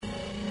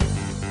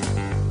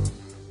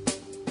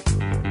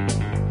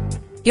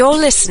You're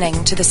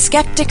listening to the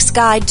Skeptics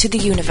Guide to the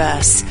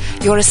Universe,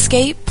 your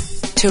escape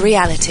to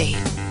reality.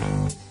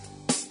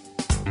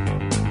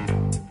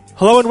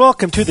 Hello and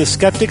welcome to the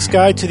Skeptics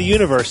Guide to the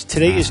Universe.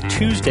 Today is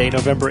Tuesday,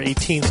 November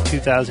 18th,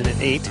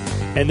 2008,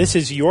 and this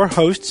is your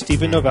host,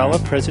 Stephen Novella,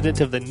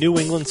 president of the New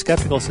England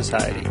Skeptical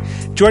Society.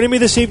 Joining me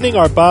this evening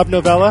are Bob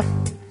Novella.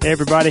 Hey,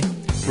 everybody.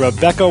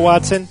 Rebecca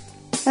Watson.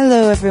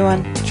 Hello,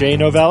 everyone. Jay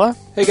Novella.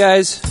 Hey,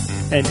 guys.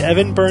 And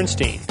Evan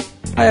Bernstein.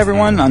 Hi,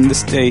 everyone. On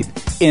this date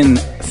in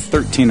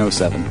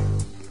 1307,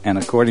 and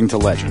according to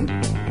legend,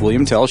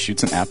 William Tell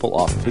shoots an apple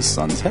off of his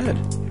son's head.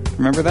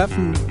 Remember that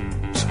from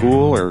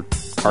school or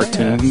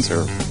cartoons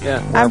or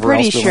I'm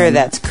pretty sure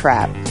that's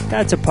crap.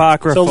 That's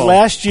apocryphal. So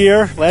last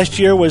year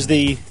was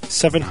the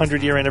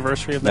 700-year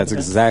anniversary of that. That's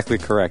exactly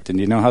correct. And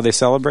do you know how they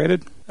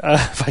celebrated?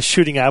 By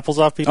shooting apples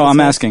off people? Oh, I'm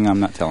asking. I'm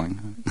not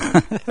telling.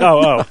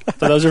 So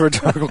those are a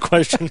rhetorical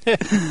question.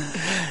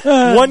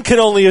 One can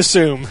only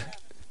assume.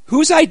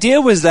 Whose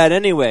idea was that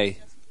anyway?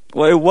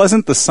 Well, it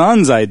wasn't the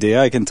son's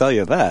idea, I can tell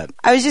you that.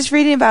 I was just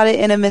reading about it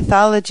in a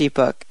mythology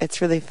book.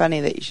 It's really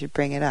funny that you should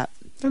bring it up.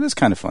 That is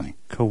kind of funny.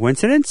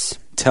 Coincidence?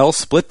 Tell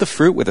split the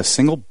fruit with a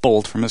single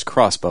bolt from his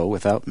crossbow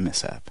without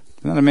mishap.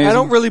 Isn't that amazing? I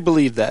don't really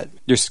believe that.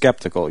 You're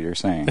skeptical, you're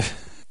saying.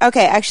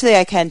 Okay, actually,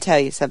 I can tell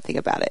you something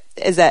about it.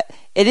 Is that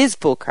it is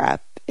bullcrap.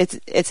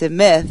 It's a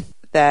myth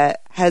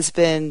that has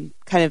been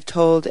kind of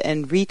told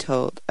and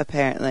retold,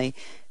 apparently,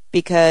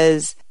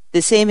 because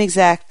the same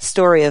exact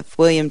story of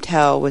William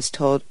Tell was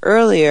told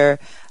earlier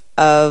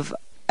of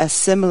a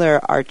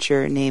similar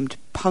archer named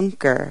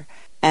Punker,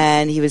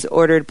 and he was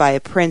ordered by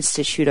a prince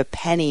to shoot a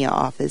penny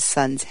off his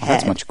son's head.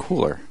 That's much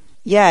cooler.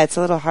 Yeah, it's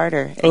a little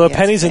harder. Well, the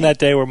pennies in that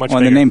day were much bigger.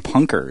 And the name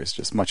Punker is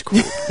just much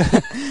cooler.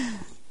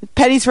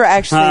 Pennies were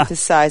actually the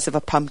size of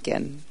a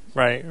pumpkin.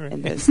 Right.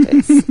 In those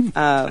days.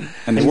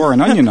 And they wore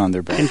an onion on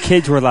their back. And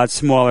kids were a lot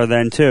smaller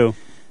then, too.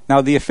 Now,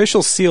 the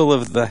official seal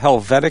of the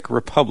Helvetic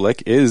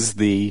Republic is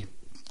the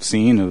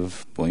scene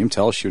of William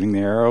Tell shooting the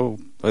arrow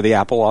or the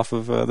apple off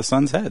of the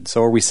son's head.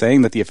 So are we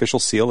saying that the official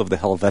seal of the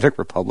Helvetic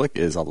Republic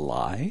is a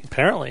lie?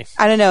 Apparently.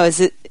 I don't know.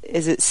 Is it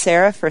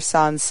serif or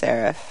sans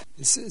serif?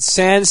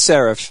 Sans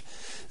serif.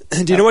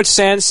 Do you know what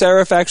sans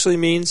serif actually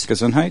means?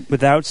 Gesundheit?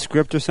 Without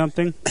script or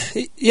something?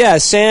 Yeah,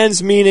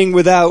 sans meaning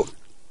without,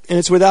 and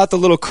it's without the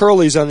little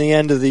curlies on the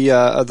end of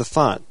the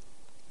font.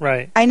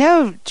 Right. I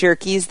know,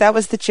 jerkies. That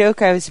was the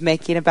joke I was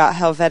making about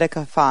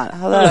Helvetica font.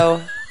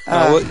 Hello.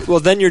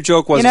 Well, then your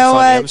joke wasn't funny.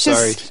 what? I'm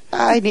Just,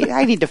 sorry.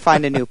 I need to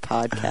find a new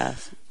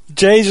podcast.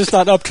 Jay's just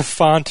not up to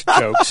font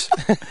jokes.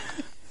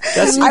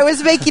 I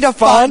was making a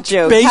font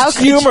joke. How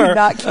could humor. you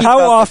not keep How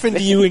up often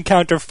with do you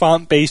encounter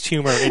font-based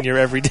humor in your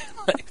everyday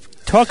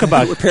life? Talk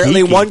about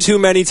apparently geeky. One too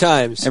many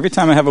times. Every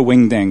time I have a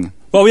wing ding.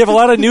 Well, we have a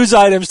lot of news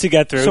items to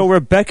get through. So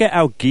Rebecca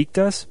out-geeked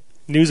us?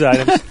 News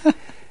items.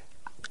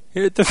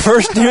 The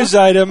first news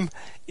item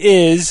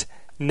is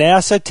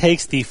NASA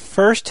takes the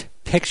first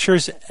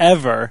pictures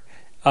ever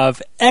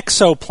of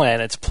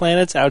exoplanets,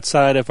 planets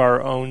outside of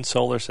our own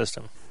solar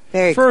system.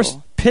 Very First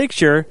cool.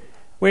 picture,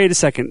 wait a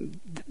second,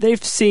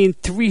 they've seen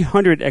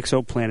 300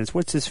 exoplanets.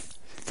 What's this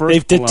first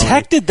They've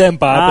detected them,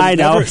 Bob. I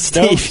know,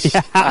 Steve.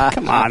 Yeah,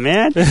 come on,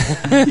 man.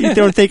 You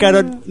don't think I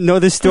don't know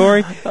this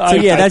story?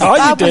 That's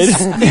Bob was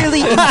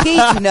really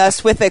engaging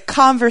us with a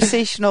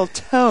conversational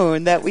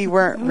tone that we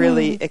weren't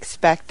really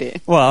expecting.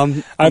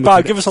 Well,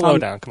 Bob, give us a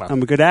lowdown. Come on.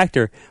 I'm a good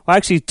actor. Well,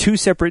 actually, two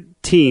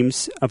separate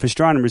teams of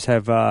astronomers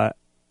have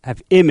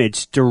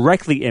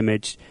directly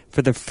imaged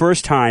for the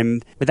first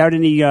time, without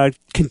any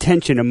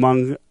contention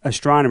among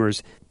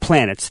astronomers,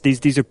 planets.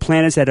 These are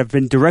planets that have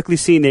been directly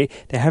seen. They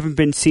haven't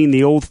been seen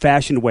the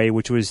old-fashioned way,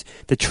 which was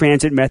the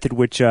transit method,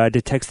 which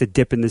detects the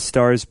dip in the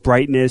star's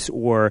brightness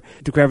or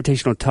the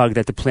gravitational tug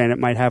that the planet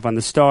might have on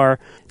the star.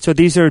 So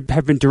these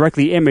have been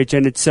directly imaged,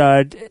 and it's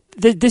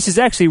this is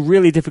actually a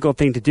really difficult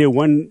thing to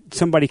do.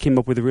 Somebody came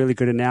up with a really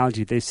good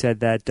analogy. They said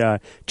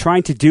that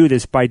trying to do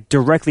this by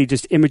directly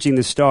just imaging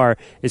the star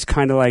is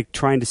kind of like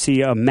trying to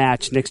see a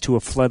match next to a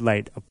floodlight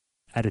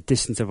at a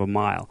distance of a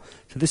mile.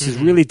 So this is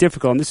really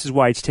difficult, and this is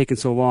why it's taken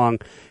so long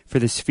for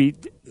this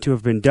feat to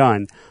have been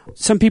done.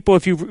 Some people,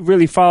 if you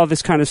really follow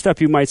this kind of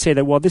stuff, you might say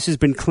that, well, this has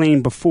been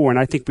claimed before, and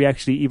I think we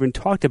actually even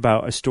talked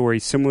about a story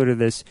similar to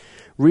this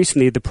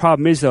recently. The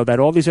problem is, though, that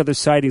all these other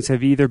sightings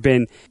have either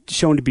been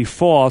shown to be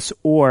false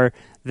or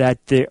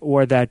that they're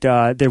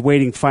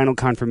waiting final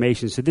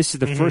confirmation. So this is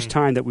the first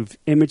time that we've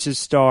imaged a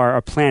star,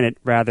 a planet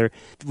rather,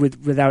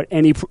 without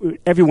any.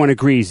 Everyone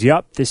agrees.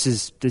 Yep,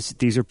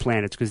 these are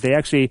planets, because they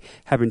actually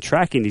have been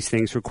tracking these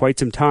things for quite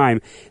some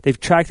time. They've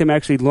tracked them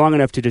actually long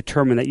enough to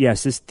determine that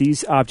yes,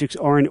 these objects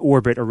are in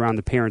orbit around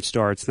the parent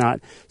star. It's not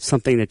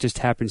something that just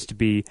happens to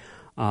be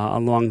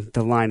along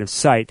the line of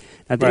sight.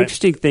 Now, the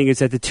interesting thing is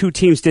that the two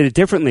teams did it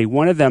differently.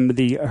 One of them,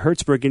 the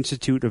Hertzberg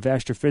Institute of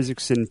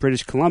Astrophysics in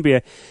British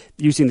Columbia,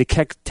 using the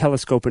Keck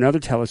telescope and other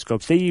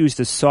telescopes, they used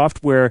a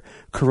software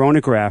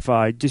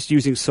coronagraph, just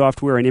using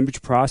software and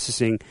image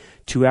processing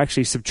to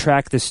actually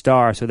subtract the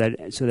star so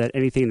that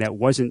anything that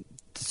wasn't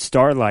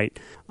starlight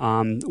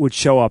would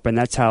show up, and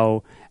that's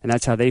how and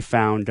that's how they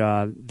found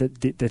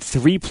the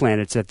 3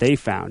 planets that they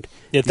found.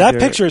 Yeah, that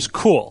picture is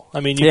cool. I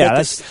mean, you get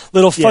this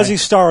little fuzzy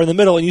star in the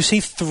middle, and you see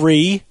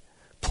 3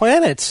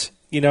 planets,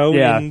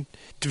 in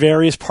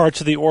various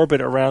parts of the orbit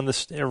around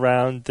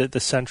the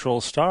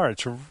central star.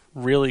 It's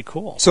really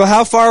cool. So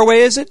how far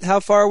away is it? How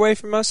far away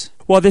from us?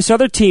 Well, this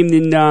other team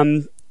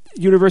in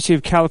University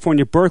of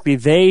California, Berkeley,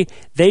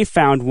 they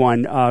found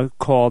one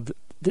called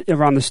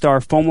around the star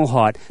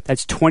Fomalhaut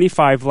that's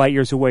 25 light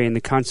years away in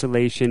the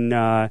constellation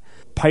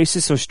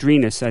Pisces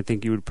Austrinus, I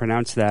think you would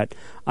pronounce that.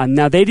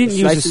 Now, they didn't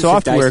use a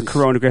software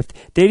coronagraph.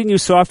 They didn't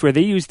use software.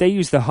 They used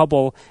the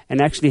Hubble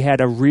and actually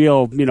had a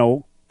real,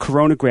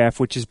 coronagraph,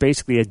 which is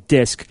basically a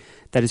disk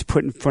that is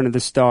put in front of the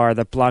star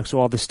that blocks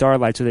all the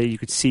starlight so that you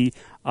could see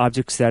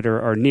objects that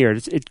are near.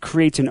 It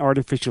creates an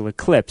artificial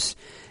eclipse.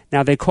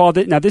 Now, they called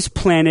it. Now, this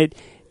planet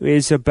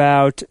is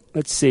about,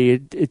 let's see,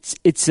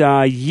 its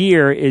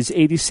year is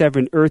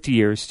 87 Earth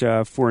years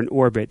for an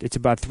orbit. It's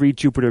about 3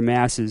 Jupiter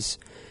masses.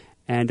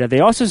 And they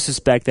also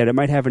suspect that it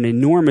might have an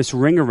enormous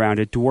ring around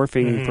it,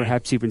 dwarfing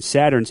perhaps even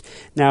Saturn's.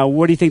 Now,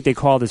 what do you think they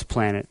call this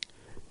planet?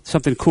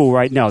 Something cool,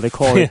 right? No, they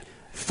call it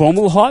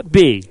Fomalhaut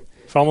B.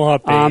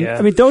 Fomalhaut B, yeah.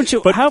 I mean, don't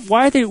you? But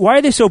why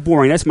are they so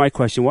boring? That's my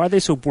question. Why are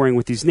they so boring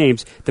with these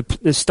names?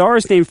 The star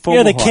is named Fomalhaut.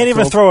 Yeah, they can't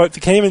even They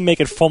can't even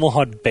make it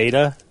Fomalhaut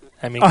Beta.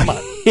 I mean, come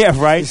on. Yeah,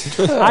 right.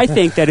 I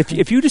think that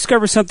if you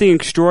discover something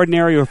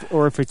extraordinary,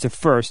 or if it's a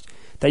first,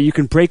 that you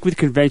can break with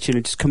convention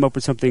and just come up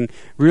with something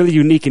really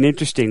unique and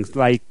interesting,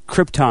 like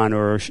Krypton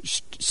or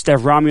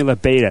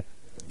Stavromola Beta,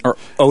 or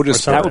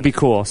Otisburg. That would be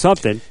cool.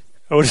 Something.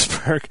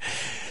 Otisburg.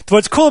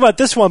 What's cool about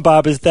this one,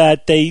 Bob, is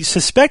that they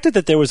suspected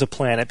that there was a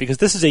planet because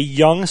this is a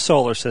young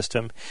solar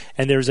system,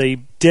 and there's a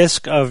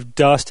disk of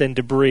dust and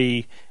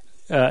debris,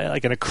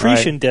 like an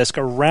accretion disk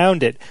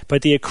around it,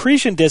 but the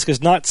accretion disk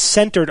is not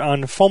centered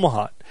on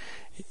Fomalhaut.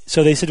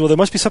 So they said, well, there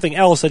must be something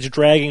else that's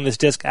dragging this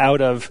disk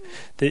out of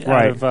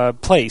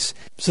place.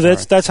 So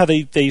that's how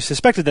they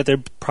suspected that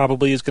there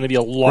probably is going to be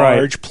a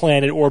large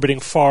planet orbiting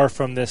far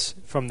from this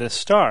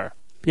star.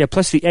 Yeah.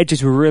 Plus, the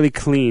edges were really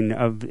clean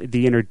of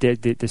the inner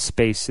the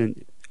space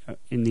in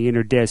the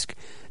inner disk.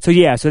 So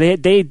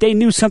they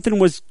knew something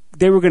was.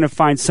 They were going to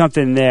find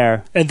something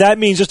there. And that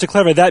means, just to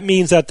clarify, that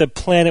means that the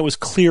planet was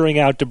clearing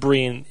out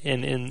debris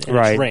in its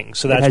ring.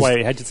 So that's why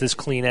it had this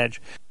clean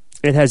edge.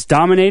 It has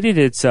dominated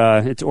its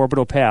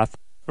orbital path.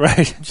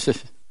 Right.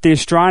 The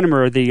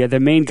astronomer, the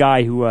main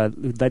guy who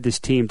led this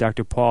team,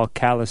 Dr. Paul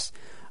Callis,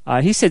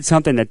 he said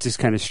something that just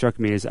kind of struck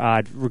me as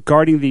odd.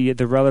 Regarding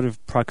the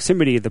relative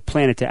proximity of the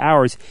planet to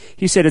ours,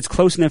 he said it's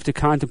close enough to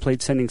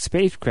contemplate sending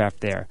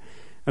spacecraft there.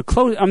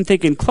 I'm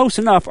thinking close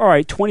enough. All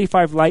right,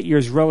 25 light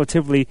years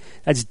relatively,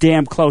 that's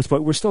damn close,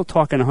 but we're still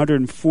talking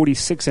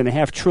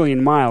 146.5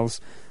 trillion miles.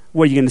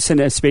 What, are you going to send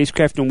a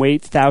spacecraft and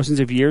wait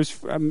thousands of years?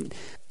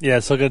 Yeah,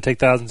 it's still going to take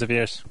thousands of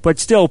years. But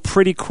still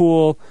pretty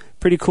cool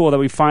that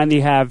we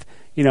finally have,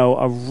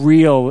 a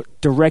real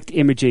direct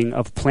imaging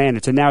of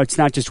planets. And now it's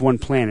not just one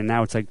planet.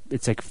 Now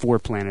it's like 4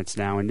 planets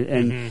now.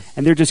 And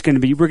they're just going to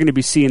be, we're going to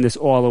be seeing this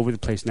all over the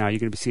place now. You're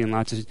going to be seeing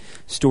lots of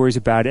stories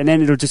about it. And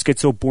then it'll just get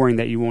so boring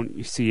that you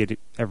won't see it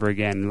ever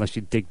again unless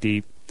you dig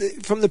deep.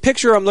 From the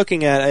picture I'm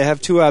looking at, I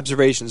have 2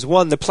 observations.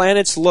 One, the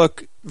planets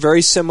look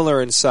very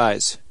similar in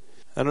size.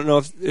 I don't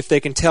know if they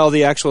can tell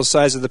the actual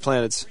size of the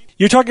planets.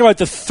 You're talking about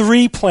the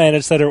 3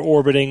 planets that are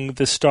orbiting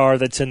the star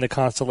that's in the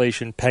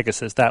constellation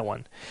Pegasus, that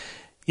one.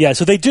 Yeah,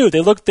 so they do.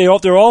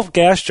 They're all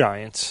gas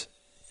giants,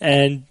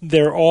 and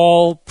they're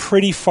all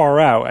pretty far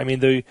out. I mean,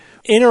 the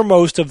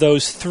innermost of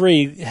those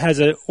 3 has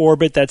an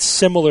orbit that's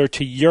similar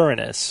to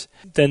Uranus.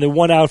 Then the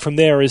one out from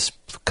there is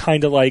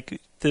kind of like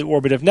the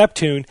orbit of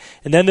Neptune,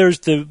 and then there's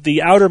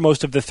the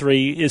outermost of the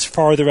 3 is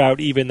farther out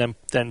even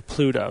than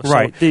Pluto.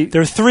 Right. So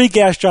there are 3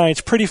 gas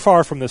giants pretty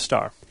far from the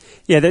star.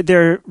 Yeah,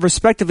 they're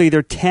respectively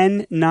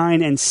 10,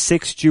 9, and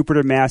 6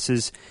 Jupiter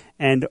masses,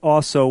 and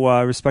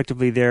also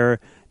respectively their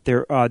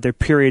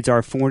periods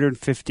are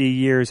 450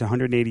 years,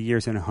 180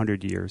 years, and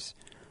 100 years.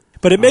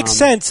 But it makes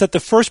sense that the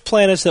first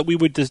planets that we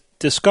would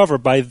discover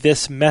by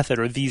this method,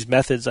 or these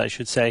methods, I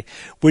should say,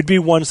 would be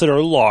ones that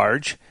are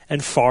large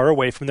and far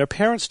away from their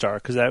parent star,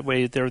 because that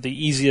way they're the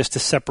easiest to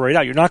separate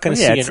out. You're not going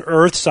to see an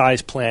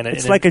Earth-sized planet.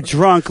 It's like a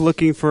drunk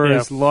looking for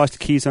his lost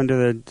keys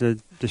under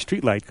the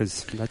streetlight,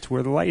 because that's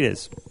where the light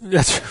is.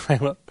 That's right.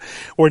 Well,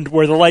 or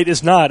where the light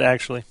is not,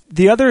 actually.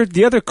 The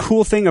other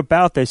cool thing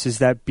about this is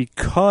that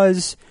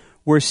because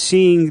we're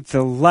seeing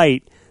the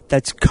light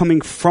that's coming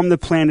from the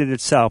planet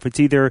itself. It's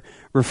either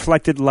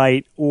reflected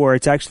light or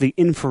it's actually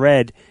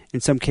infrared in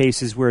some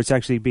cases where it's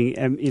actually being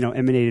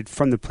emanated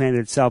from the planet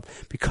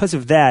itself. Because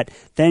of that,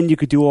 then you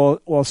could do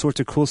all sorts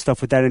of cool stuff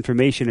with that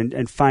information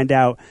and find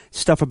out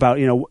stuff about,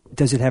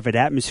 does it have an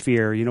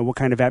atmosphere? What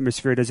kind of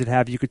atmosphere does it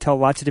have? You could tell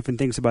lots of different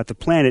things about the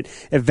planet.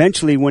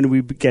 Eventually, when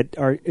we get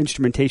our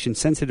instrumentation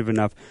sensitive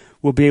enough,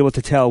 we'll be able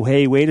to tell,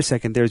 hey, wait a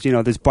second,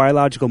 there's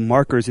biological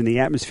markers in the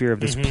atmosphere of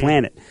this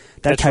planet.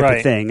 That's type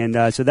of thing.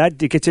 And so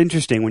that it gets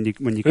interesting when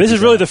you This is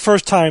really the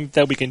first time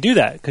that we can do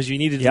that, because you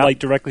needed light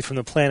directly from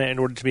the planet in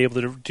order to be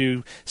able to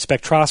do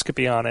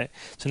spectroscopy on it.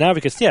 So now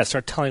we can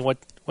start telling what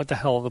what the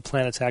hell the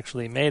planet's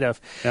actually made of.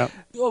 Yep.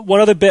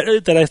 One other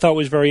bit that I thought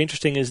was very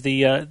interesting is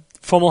the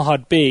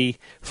Fomalhaut B.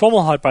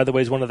 Fomalhaut, by the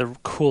way, is one of the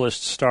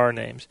coolest star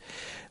names.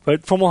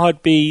 But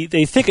Fomalhaut B,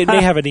 they think it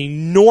may have an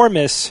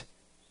enormous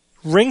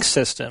ring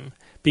system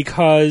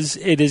because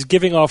it is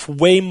giving off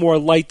way more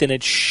light than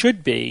it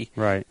should be,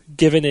 Right.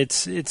 given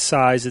its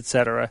size,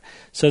 etc.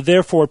 So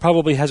therefore, it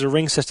probably has a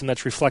ring system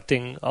that's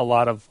reflecting a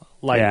lot of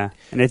light. Yeah,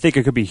 and I think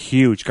it could be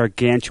huge,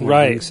 gargantuan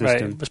ring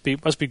system.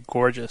 Right. Must be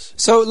gorgeous.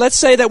 So let's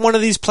say that one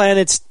of these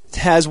planets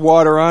has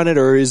water on it,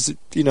 or is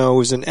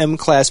an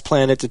M-class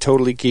planet to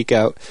totally geek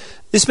out.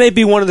 This may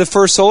be one of the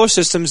first solar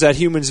systems that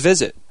humans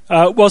visit.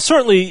 Well,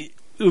 certainly.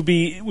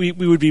 We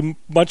would be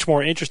much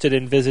more interested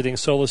in visiting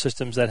solar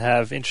systems that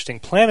have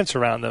interesting planets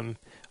around them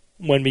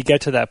when we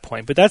get to that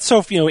point. But that's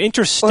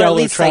interstellar or at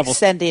least travel. like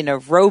sending a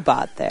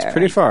robot there. It's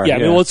pretty far. Yeah,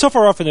 well, it's so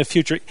far off in the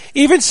future.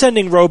 Even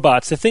sending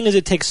robots, the thing is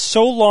it takes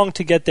so long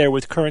to get there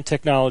with current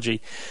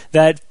technology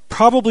that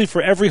probably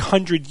for every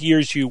 100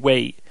 years you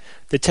wait,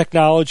 the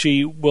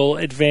technology will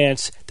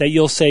advance that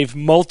you'll save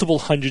multiple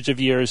hundreds of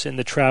years in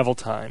the travel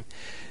time.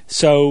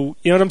 So,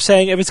 you know what I'm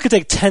saying? If it's going to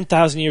take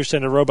 10,000 years to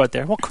send a robot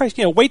there, well, Christ,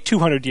 wait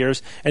 200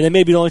 years, and then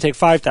maybe it'll only take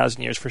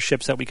 5,000 years for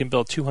ships that we can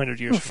build 200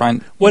 years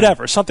from.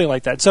 Whatever, something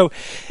like that. So,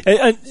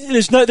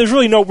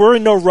 we're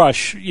in no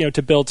rush,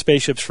 to build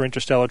spaceships for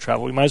interstellar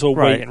travel. We might as well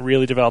wait and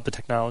really develop the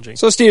technology.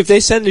 So, Steve, if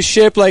they send a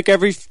ship like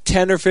every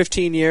 10 or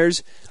 15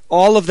 years,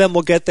 all of them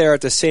will get there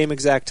at the same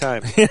exact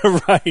time. Yeah,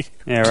 right.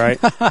 Yeah, right.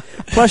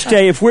 Plus,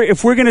 Jay, if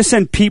we're going to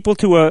send people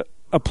to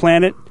a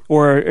planet,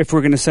 or if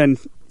we're going to send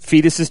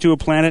fetuses to a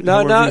planet,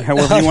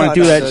 however you want to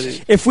do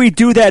that. If we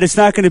do that, it's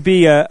not going to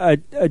be a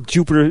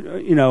Jupiter,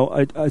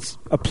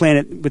 a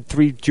planet with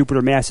 3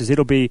 Jupiter masses.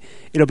 It'll be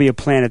a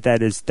planet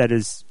that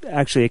is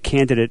actually a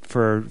candidate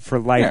for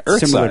life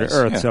similar to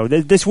Earth. Yeah. So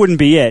this wouldn't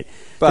be it.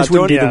 But this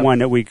wouldn't be the one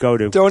that we go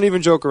to. Don't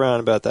even joke around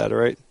about that, all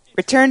right?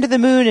 Return to the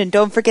moon and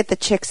don't forget the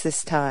chicks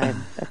this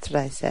time. That's what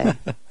I say.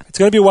 It's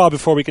going to be a while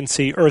before we can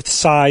see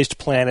Earth-sized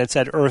planets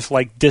at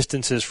Earth-like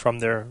distances from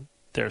their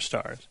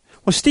stars.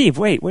 Well, Steve,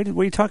 wait. What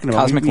are you talking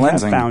about? Cosmic we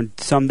lensing. have found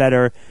some that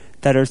are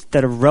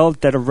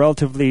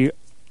relatively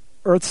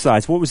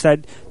Earth-sized. What was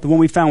that? The one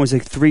we found was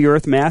like 3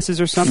 Earth masses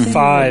or something. 5.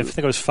 I think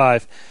it was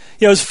 5.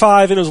 Yeah, it was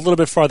 5, and it was a little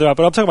bit farther out.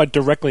 But I'm talking about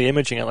directly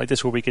imaging it like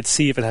this, where we could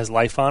see if it has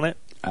life on it.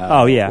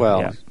 Oh yeah.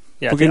 Well,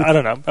 yeah. I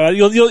don't know.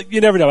 You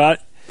never know.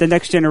 The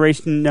next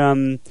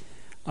generation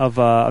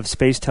of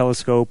space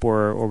telescope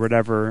or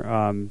whatever.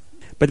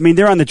 But I mean,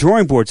 they're on the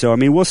drawing board, so I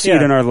mean, we'll see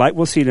it in our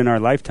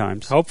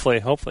lifetimes.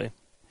 Hopefully.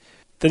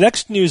 The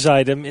next news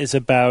item is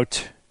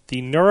about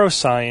the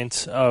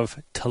neuroscience of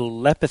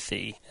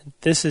telepathy.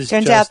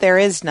 Turns out there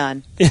is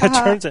none. Yeah, it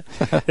turns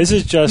out this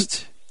is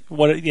just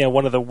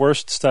one of the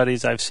worst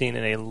studies I've seen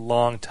in a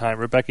long time.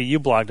 Rebecca, you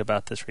blogged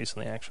about this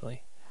recently,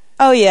 actually.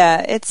 Oh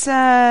yeah, it's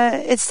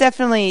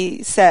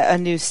definitely set a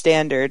new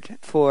standard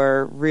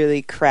for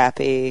really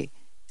crappy.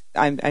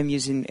 I'm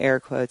using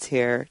air quotes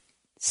here.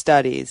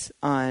 Studies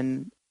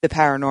on the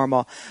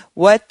paranormal.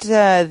 What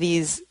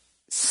these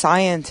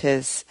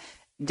scientists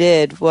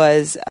did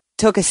was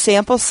took a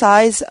sample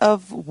size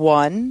of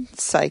one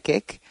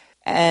psychic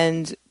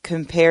and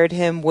compared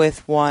him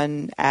with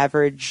one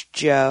average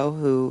Joe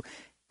who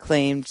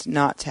claimed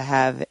not to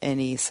have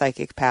any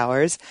psychic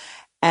powers,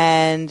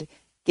 and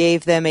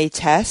gave them a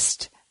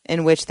test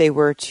in which they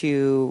were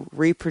to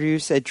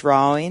reproduce a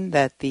drawing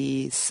that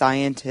the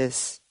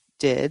scientists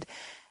did.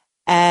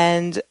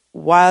 And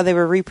while they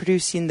were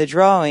reproducing the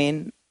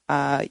drawing,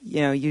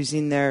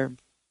 using their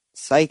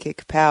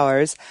psychic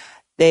powers,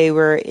 they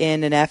were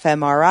in an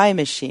fMRI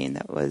machine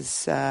that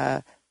was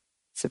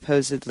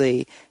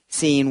supposedly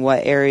seeing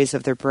what areas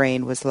of their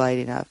brain were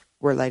lighting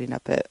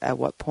up at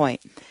what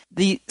point.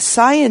 The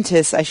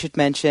scientists, I should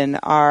mention,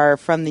 are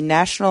from the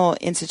National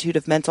Institute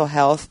of Mental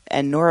Health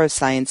and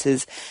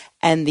Neurosciences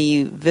and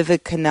the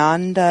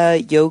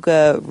Vivekananda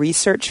Yoga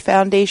Research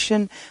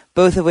Foundation,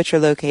 both of which are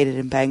located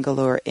in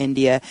Bangalore,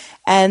 India.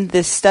 And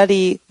this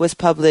study was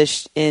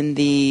published in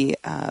the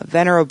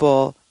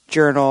venerable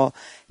journal,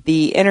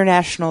 the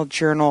International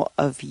Journal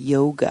of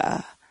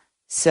Yoga.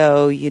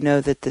 So you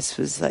know that this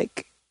was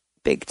like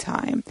big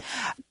time.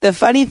 The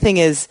funny thing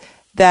is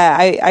that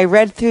I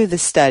read through the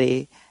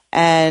study,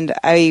 and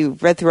I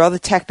read through all the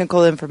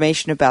technical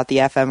information about the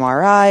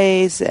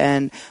fMRIs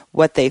and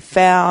what they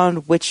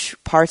found, which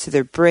parts of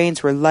their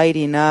brains were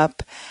lighting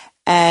up,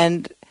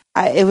 and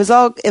it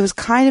was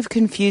kind of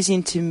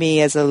confusing to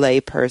me as a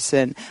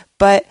layperson.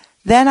 But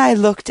then I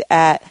looked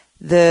at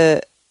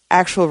the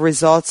actual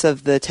results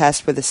of the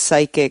test where the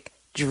psychic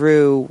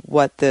drew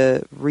what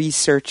the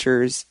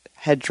researchers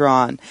had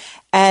drawn,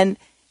 and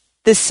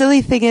the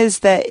silly thing is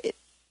that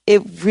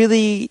it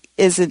really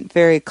isn't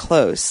very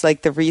close.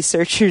 Like, the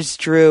researchers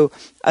drew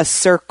a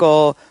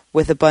circle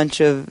with a bunch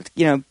of,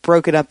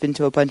 broken up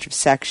into a bunch of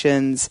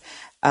sections,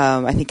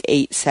 I think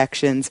 8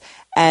 sections,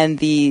 and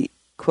the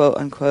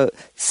quote-unquote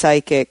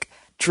psychic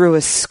drew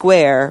a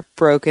square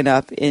broken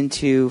up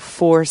into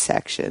 4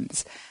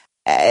 sections.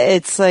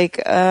 It's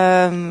like,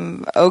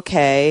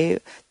 okay,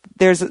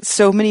 there's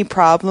so many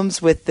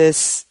problems with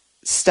this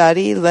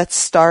study. Let's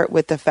start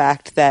with the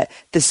fact that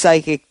the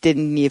psychic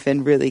didn't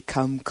even really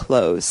come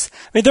close.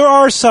 I mean, there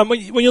are some,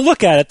 when you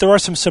look at it, there are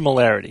some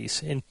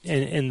similarities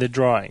in the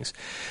drawings.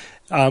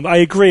 I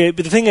agree,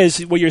 but the thing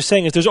is, what you're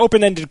saying is there's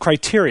open-ended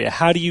criteria.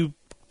 How do you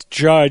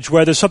judge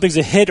whether something's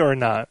a hit or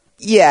not?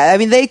 Yeah, I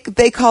mean,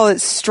 they call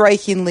it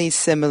strikingly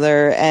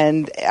similar,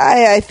 and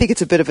I think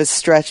it's a bit of a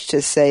stretch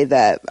to say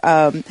that.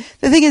 The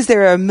thing is,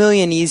 there are a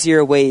million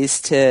easier ways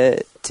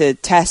to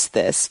test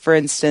this. For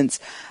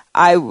instance,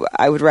 I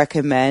would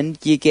recommend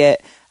you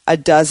get a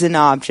dozen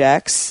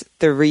objects.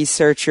 The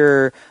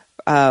researcher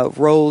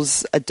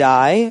rolls a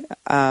die,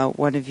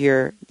 one of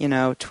your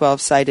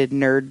 12-sided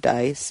nerd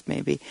dice,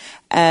 maybe,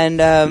 and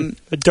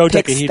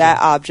picks that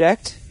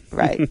object.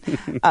 Right,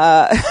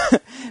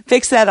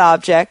 picks that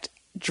object,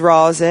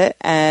 draws it,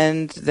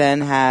 and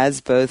then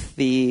has both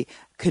the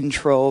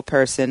control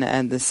person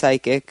and the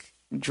psychic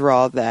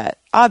draw that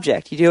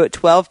object. You do it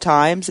 12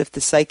 times. If the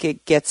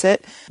psychic gets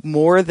it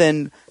more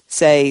than,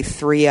 say,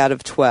 3 out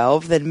of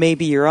 12, then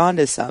maybe you're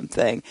onto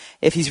something.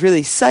 If he's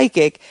really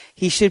psychic,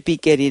 he should be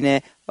getting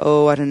it,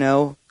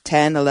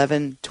 10,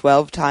 11,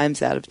 12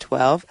 times out of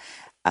 12.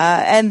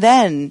 And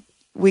then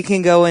we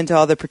can go into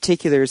all the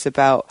particulars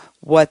about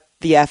what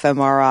the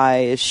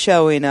fMRI is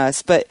showing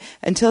us. But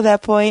until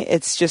that point,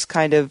 it's just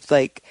kind of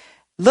like,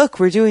 look,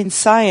 we're doing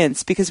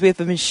science because we have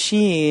a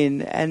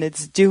machine and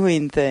it's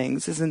doing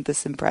things. Isn't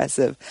this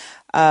impressive?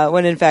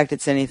 When in fact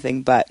it's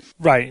anything but.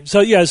 Right.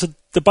 So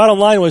the bottom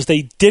line was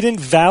they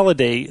didn't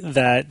validate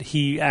that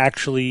he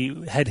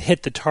actually had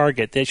hit the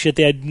target.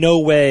 They had no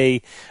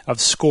way of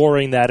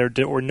scoring that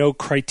or no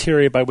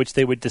criteria by which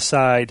they would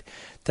decide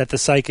that the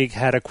psychic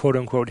had a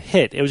quote-unquote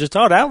hit. It was just,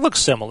 that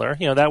looks similar.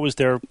 That was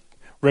their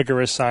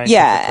rigorous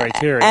scientific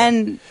criteria.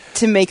 And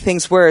to make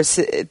things worse,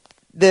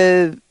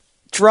 the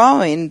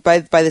drawing, by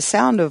the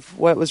sound of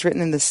what was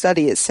written in the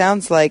study, it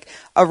sounds like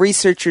a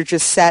researcher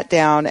just sat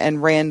down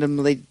and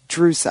randomly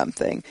drew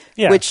something.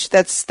 Yeah. Which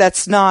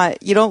that's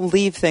not, you don't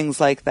leave things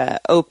like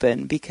that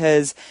open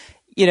because,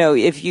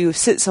 if you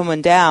sit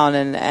someone down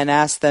and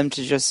ask them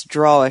to just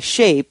draw a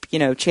shape,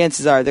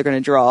 chances are they're going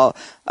to draw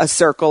a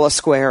circle, a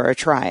square, or a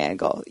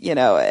triangle.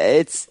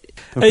 It's...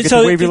 So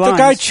the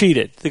guy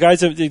cheated. The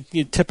guy's a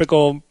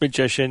typical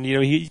magician.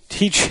 He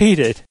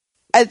cheated.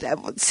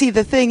 See,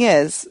 the thing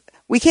is,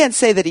 we can't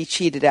say that he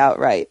cheated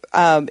outright.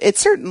 It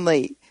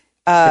certainly,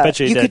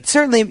 you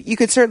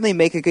could certainly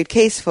make a good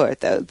case for it,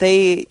 though.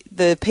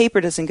 The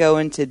paper doesn't go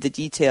into the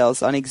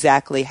details on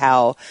exactly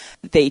how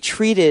they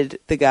treated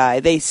the guy.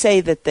 They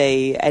say that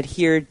they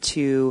adhered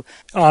to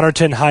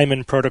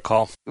Honorton-Hyman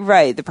protocol.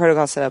 Right, the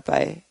protocol set up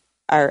by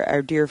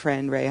our dear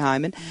friend Ray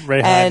Hyman.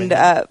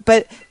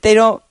 But they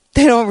don't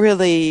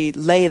really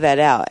lay that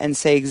out and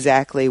say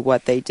exactly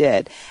what they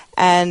did.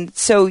 And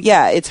so,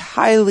 it's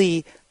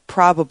highly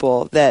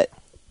probable that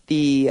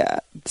the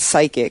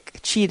psychic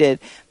cheated,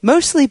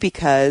 mostly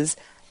because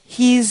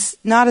he's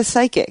not a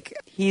psychic.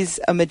 He's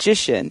a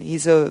magician.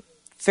 He's a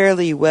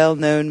fairly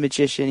well-known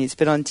magician. He's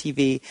been on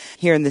TV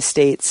here in the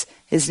States.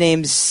 His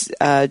name's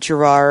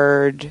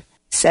Gerard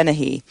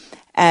Senahi.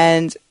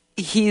 And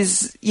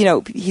he's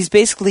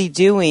basically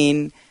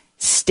doing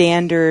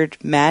standard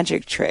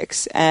magic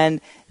tricks.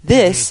 And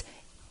this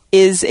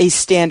is a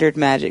standard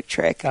magic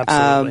trick.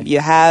 Absolutely. You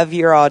have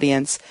your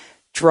audience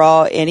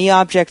draw any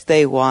object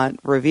they want,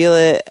 reveal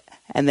it,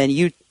 and then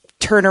you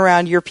turn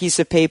around your piece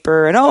of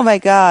paper and, oh my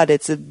God,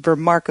 it's a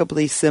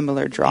remarkably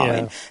similar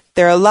drawing. Yeah.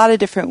 There are a lot of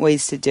different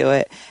ways to do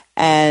it.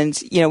 And,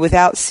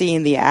 without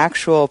seeing the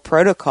actual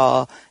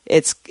protocol,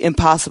 it's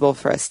impossible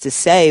for us to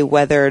say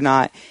whether or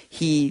not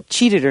he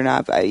cheated or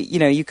not. But,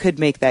 you could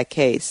make that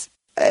case.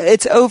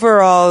 It's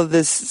overall,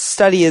 this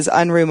study is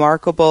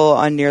unremarkable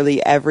on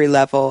nearly every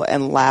level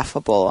and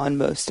laughable on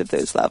most of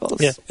those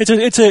levels. Yeah,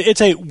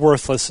 it's a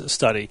worthless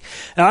study.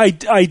 Now,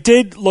 I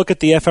did look at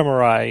the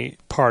fMRI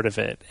part of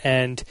it,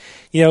 and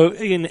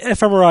in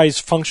fMRI's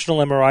functional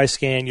MRI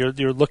scan,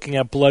 you're looking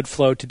at blood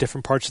flow to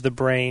different parts of the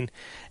brain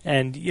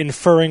and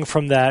inferring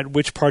from that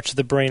which parts of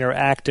the brain are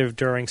active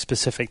during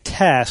specific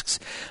tasks.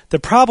 The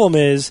problem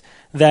is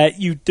that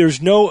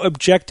there's no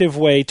objective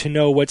way to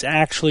know what's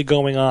actually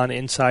going on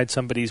inside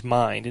somebody's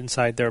mind,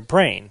 inside their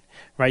brain,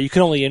 right? You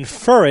can only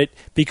infer it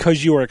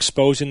because you are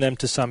exposing them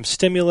to some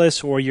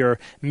stimulus or you're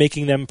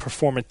making them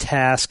perform a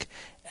task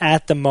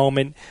at the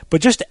moment.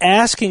 But just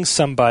asking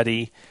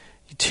somebody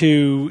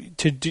to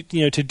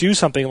do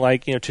something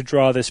like to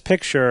draw this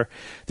picture,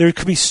 there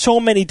could be so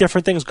many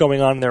different things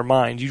going on in their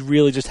mind. You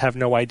really just have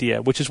no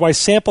idea, which is why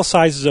sample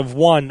sizes of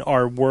one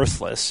are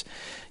worthless.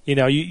 You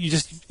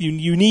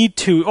need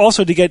to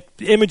also, to get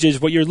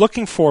images, what you're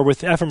looking for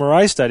with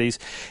fMRI studies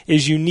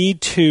is you need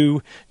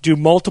to do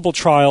multiple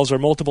trials or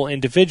multiple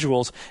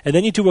individuals, and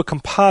then you do a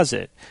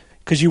composite,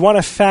 because you want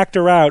to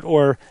factor out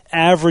or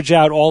average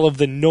out all of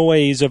the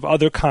noise of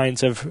other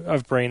kinds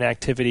of brain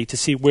activity to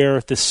see where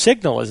the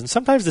signal is. And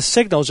sometimes the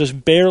signal is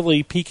just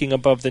barely peaking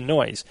above the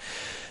noise.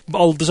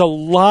 There's a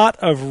lot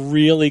of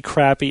really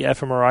crappy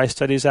fMRI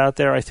studies out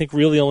there. I think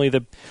really only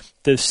the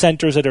the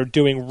centers that are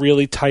doing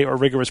really tight or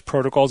rigorous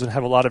protocols and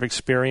have a lot of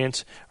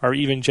experience are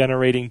even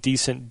generating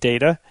decent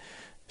data.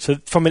 So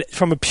from an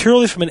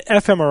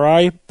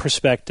fMRI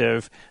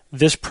perspective,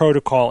 this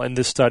protocol in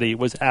this study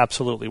was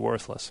absolutely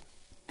worthless.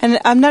 And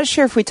I'm not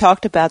sure if we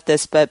talked about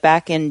this, but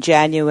back in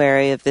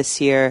January of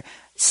this year,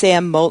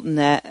 Sam Moulton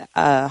at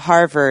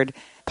Harvard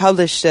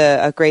published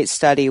a great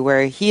study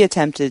where he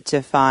attempted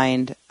to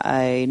find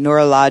a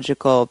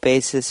neurological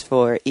basis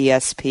for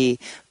ESP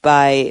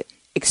by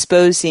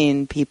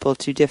exposing people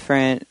to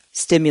different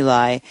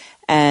stimuli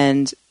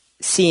and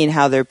seeing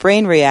how their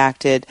brain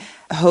reacted,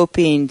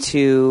 hoping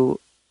to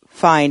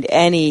find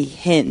any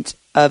hint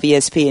of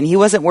ESP. And he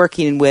wasn't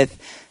working with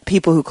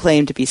people who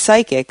claimed to be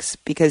psychics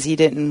because he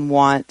didn't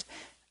want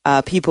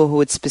people who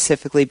would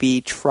specifically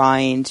be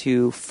trying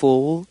to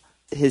fool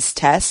his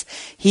tests.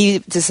 He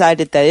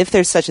decided that if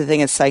there's such a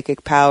thing as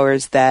psychic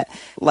powers, that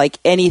like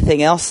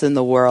anything else in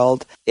the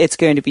world, it's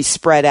going to be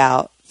spread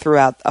out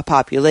throughout a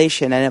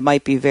population, and it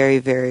might be very,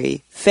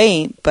 very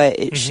faint, but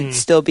it should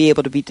still be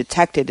able to be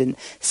detected in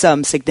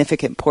some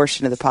significant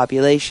portion of the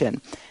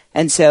population.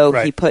 And so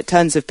he put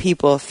tons of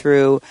people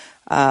through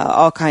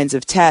all kinds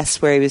of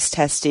tests where he was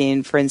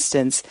testing, for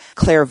instance,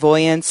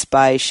 clairvoyance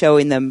by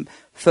showing them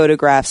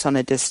photographs on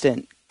a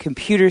distant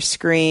computer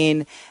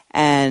screen,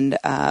 and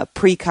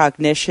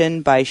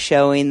precognition by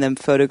showing them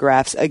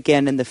photographs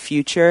again in the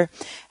future,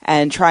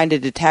 and trying to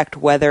detect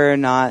whether or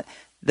not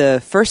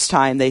the first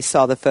time they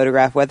saw the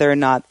photograph, whether or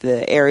not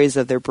the areas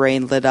of their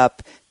brain lit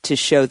up to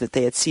show that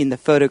they had seen the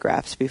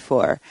photographs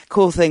before.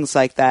 Cool things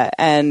like that.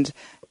 And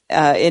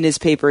in his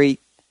paper, he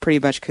pretty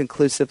much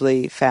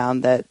conclusively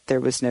found that there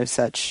was no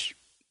such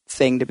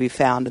thing to be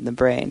found in the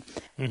brain.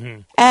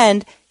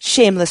 And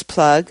shameless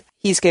plug,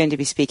 he's going to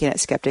be speaking at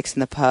Skeptics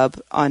in the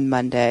Pub on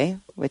Monday,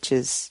 which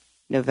is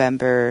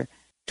November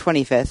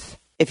 25th,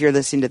 if you're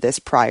listening to this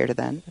prior to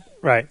then.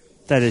 Right.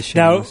 That is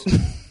shameless.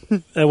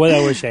 That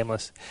was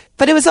shameless.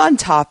 But it was on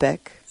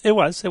topic. It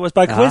was.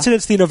 By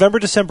coincidence, the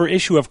November-December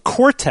issue of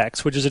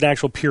Cortex, which is an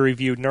actual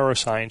peer-reviewed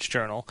neuroscience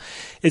journal,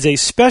 is a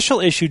special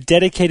issue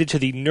dedicated to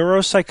the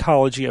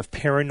neuropsychology of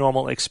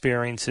paranormal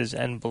experiences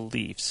and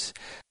beliefs.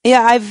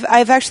 Yeah,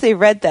 I've actually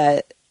read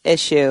that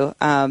issue,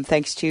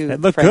 thanks to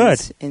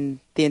friends in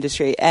the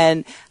industry.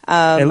 And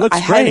it looks I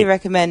highly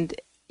recommend,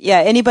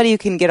 anybody who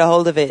can get a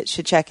hold of it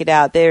should check it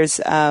out. There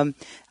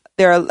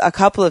are a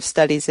couple of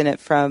studies in it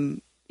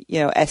from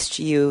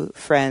SGU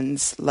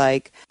friends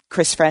like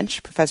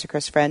Professor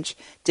Chris French,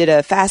 did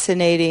a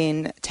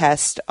fascinating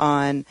test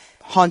on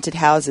haunted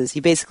houses. He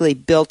basically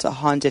built a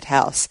haunted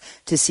house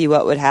to see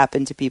what would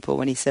happen to people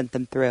when he sent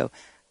them through.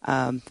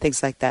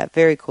 Things like that.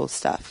 Very cool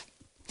stuff.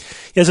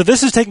 Yeah, so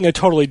this is taking a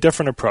totally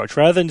different approach.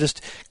 Rather than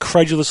just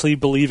credulously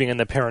believing in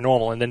the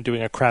paranormal and then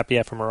doing a crappy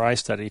fMRI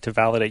study to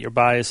validate your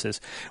biases,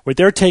 where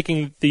they're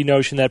taking the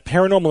notion that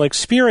paranormal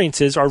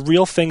experiences are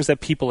real things that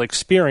people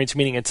experience,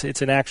 meaning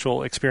it's an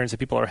actual experience that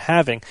people are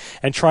having,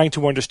 and trying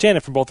to understand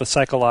it from both a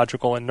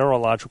psychological and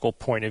neurological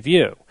point of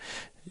view.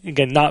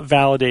 Again, not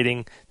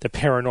validating the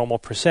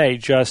paranormal per se,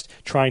 just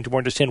trying to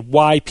understand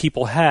why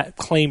people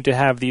claim to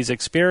have these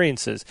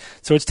experiences.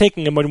 So it's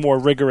taking a much more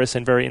rigorous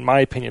and very, in my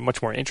opinion, much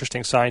more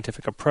interesting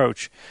scientific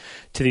approach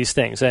to these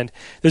things. And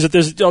there's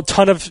a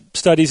ton of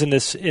studies in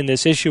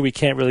this issue. We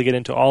can't really get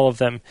into all of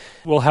them.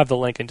 We'll have the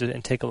link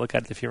and take a look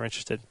at it if you're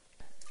interested.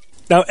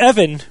 Now,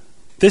 Evan,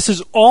 this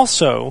is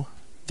also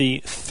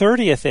the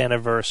 30th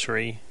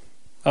anniversary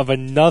of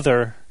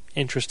another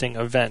interesting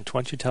event. Why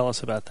don't you tell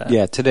us about that?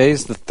 Yeah,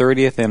 today's the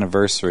 30th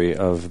anniversary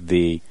of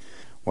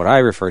what I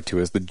refer to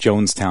as the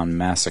Jonestown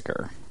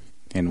Massacre,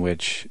 in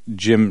which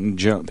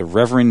the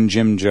Reverend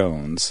Jim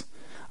Jones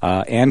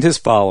and his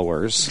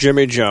followers,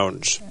 Jimmy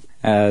Jones,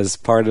 as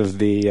part of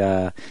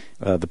the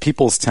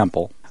People's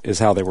Temple, is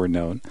how they were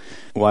known,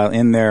 while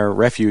in their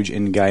refuge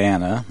in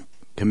Guyana,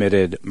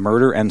 committed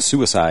murder and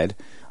suicide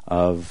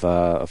of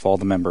all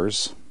the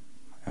members,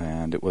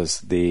 and it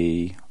was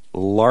the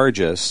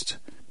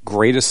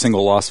greatest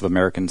single loss of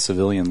American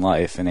civilian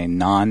life in a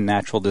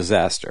non-natural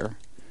disaster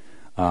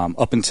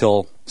up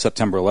until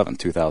September 11,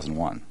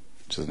 2001,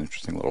 which is an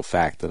interesting little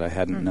fact that I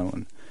hadn't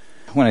known.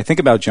 When I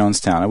think about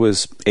Jonestown, I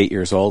was 8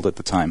 years old at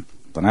the time,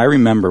 and I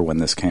remember when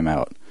this came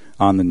out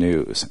on the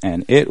news,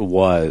 and it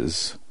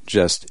was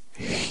just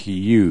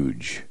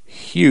huge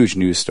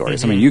news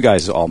stories. I mean, you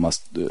guys all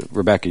must,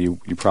 Rebecca,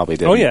 you probably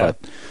didn't,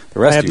 but the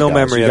rest of you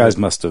guys, guys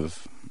must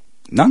have,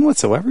 none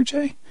whatsoever,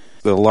 Jay?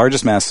 The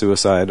largest mass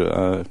suicide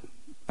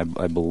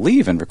I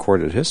believe in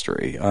recorded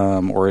history,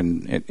 or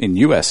in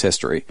U.S.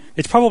 history.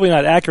 It's probably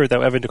not accurate,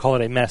 though, Evan, to call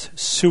it a mass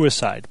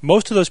suicide.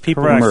 Most of those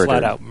people were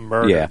flat out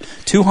murdered. Yeah,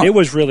 it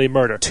was really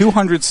murder.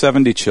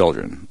 270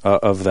 children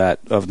of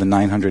the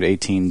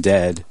 918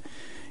 dead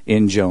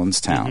in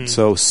Jonestown.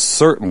 So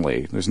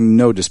certainly, there's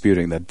no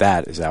disputing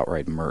that is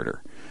outright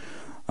murder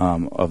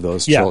of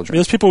those children.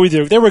 Those people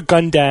they were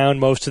gunned down,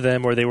 most of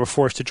them, or they were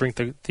forced to drink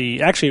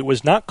the. Actually, it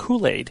was not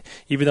Kool-Aid,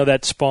 even though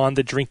that spawned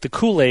the drink the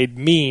Kool-Aid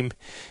meme.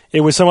 It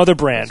was some other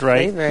brand,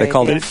 right? They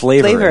called it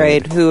Flavor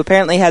Aid, who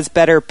apparently has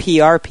better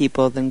PR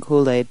people than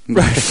Kool-Aid.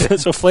 Right.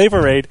 So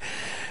Flavor Aid.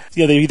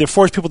 they either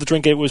forced people to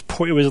drink it. It was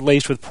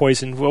laced with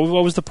poison.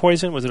 What was the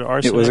poison? Was it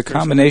arsenic? It was a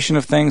combination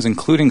of things,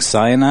 including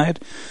cyanide.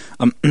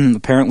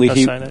 Apparently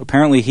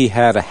he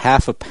had a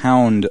half a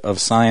pound of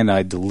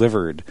cyanide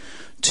delivered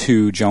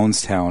to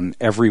Jonestown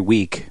every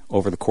week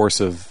over the course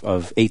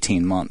of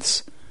 18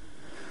 months.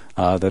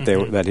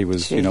 That he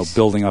was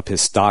building up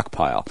his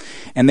stockpile,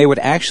 and they would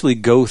actually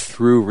go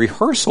through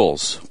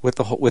rehearsals with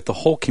the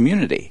whole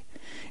community,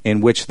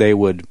 in which they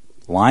would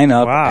line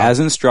up as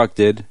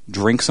instructed,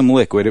 drink some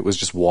liquid. It was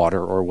just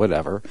water or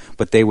whatever,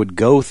 but they would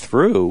go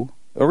through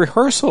a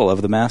rehearsal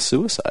of the mass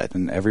suicide,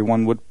 and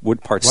everyone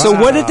would participate.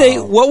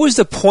 So what was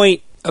the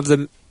point of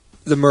the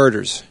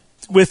murders?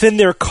 Within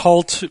their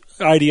cult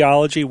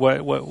ideology, what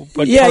purpose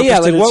did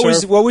it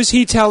serve? What was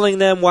he telling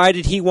them? Why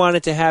did he want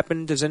it to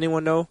happen? Does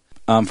anyone know?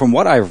 From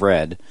what I've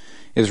read,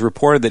 it is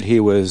reported that he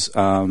was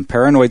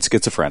paranoid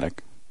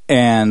schizophrenic,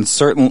 and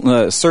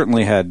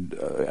certainly had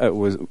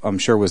was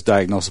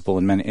diagnosable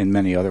in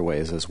many other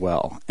ways as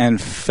well, and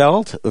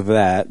felt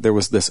that there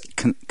was this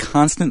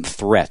constant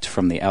threat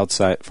from the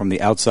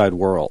outside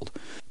world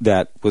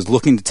that was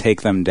looking to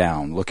take them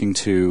down, looking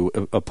to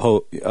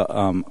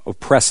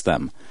oppress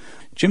them.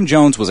 Jim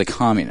Jones was a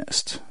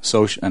communist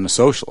and a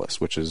socialist,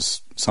 which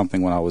is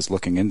something when I was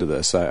looking into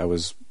this, I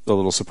was a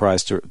little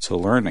surprised to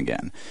learn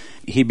again.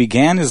 He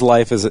began his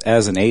life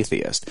as an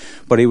atheist,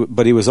 but he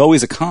was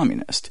always a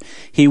communist.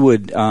 He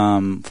would,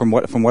 from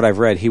what I've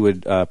read, he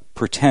would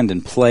pretend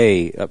and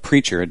play a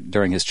preacher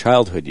during his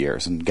childhood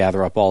years and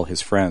gather up all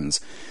his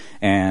friends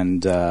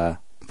and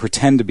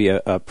pretend to be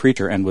a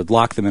preacher, and would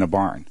lock them in a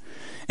barn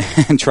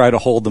and try to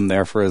hold them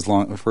there for as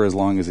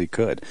long as he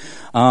could.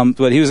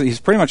 But he's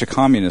pretty much a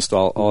communist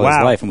all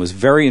his life, and was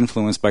very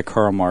influenced by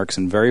Karl Marx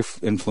and very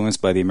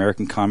influenced by the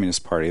American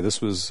Communist Party. This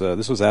was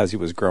as he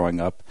was growing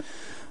up,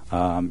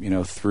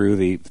 through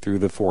the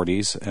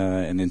 40s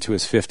and into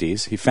his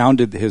 50s. He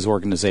founded his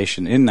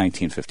organization in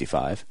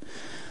 1955,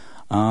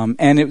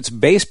 and it's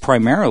based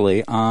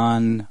primarily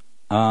on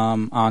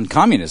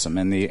communism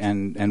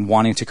and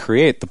wanting to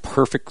create the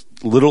perfect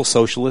little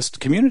socialist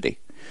community.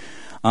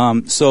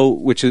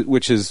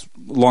 Which is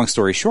long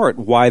story short,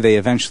 why they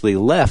eventually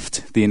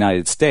left the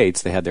United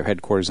States. They had their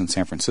headquarters in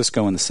San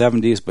Francisco in the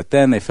 70s, but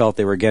then they felt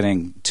they were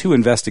getting too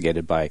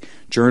investigated by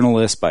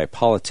journalists, by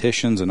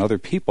politicians, and other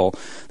people,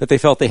 that they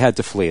felt they had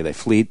to flee. They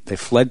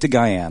fled to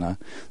Guyana.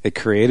 They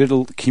created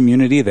a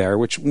community there,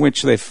 which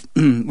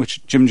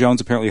Jim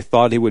Jones apparently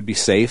thought he would be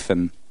safe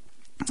and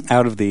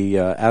out of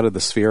the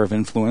sphere of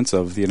influence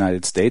of the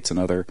United States and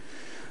other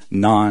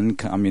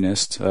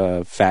non-communist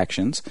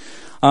factions.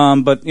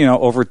 But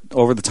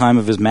over the time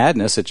of his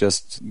madness, it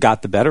just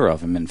got the better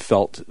of him and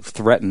felt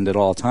threatened at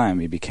all time.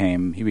 He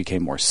became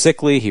more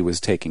sickly. He was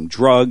taking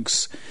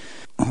drugs.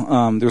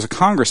 There was a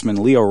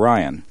congressman, Leo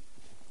Ryan,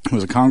 who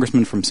was a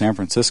congressman from San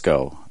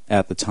Francisco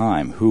at the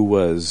time, who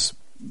was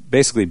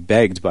basically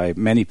begged by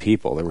many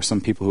people. There were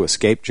some people who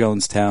escaped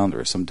Jonestown. There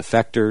were some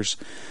defectors.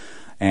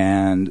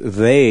 And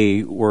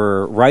they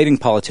were writing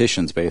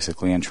politicians,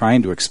 basically, and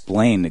trying to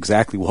explain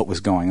exactly what was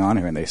going on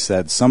here. And they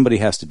said, somebody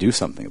has to do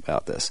something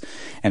about this.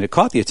 And it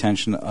caught the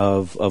attention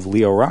of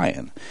Leo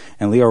Ryan.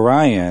 And Leo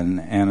Ryan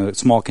and a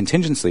small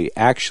contingency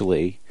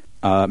actually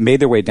made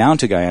their way down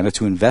to Guyana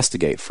to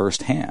investigate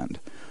firsthand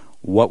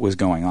what was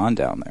going on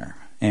down there.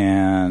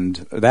 And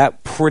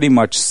that pretty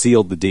much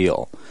sealed the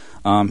deal.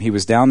 He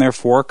was down there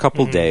for a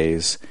couple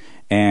days,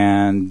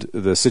 and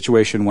the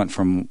situation went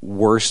from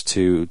worse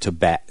to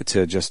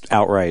just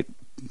outright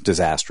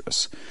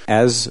disastrous.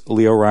 As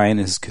Leo Ryan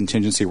and his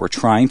contingency were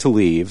trying to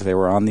leave, they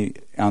were on the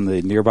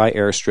nearby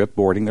airstrip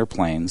boarding their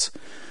planes.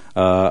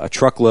 A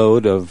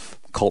truckload of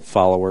cult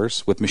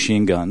followers with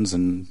machine guns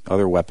and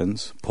other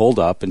weapons pulled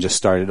up and just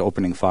started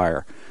opening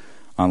fire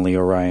on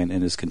Leo Ryan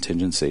and his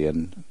contingency,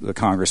 and the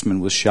congressman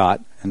was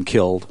shot and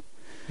killed.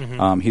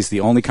 He's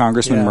the only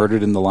congressman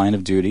murdered in the line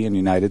of duty in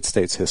United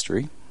States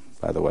history,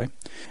 by the way.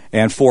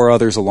 And 4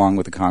 others, along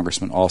with the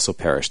congressman, also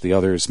perished. The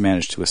others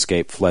managed to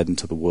escape, fled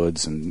into the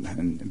woods,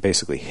 and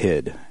basically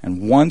hid.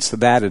 And once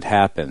that had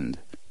happened,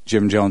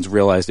 Jim Jones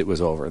realized it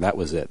was over. That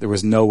was it. There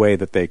was no way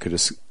that they could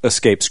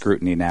escape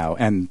scrutiny now,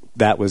 and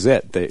that was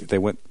it. They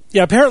went.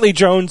 Yeah, apparently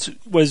Jones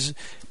was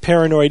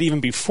paranoid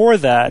even before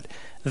that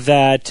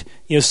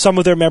some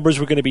of their members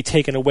were going to be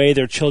taken away,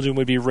 their children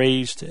would be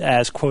raised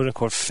as quote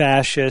unquote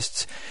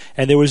fascists,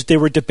 and they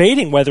were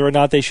debating whether or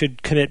not they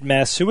should commit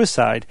mass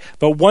suicide.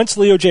 But once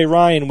Leo J.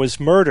 Ryan was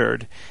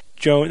murdered,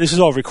 this is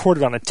all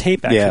recorded on a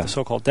tape, actually, the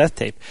so-called death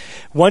tape.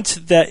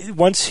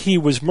 Once he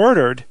was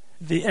murdered,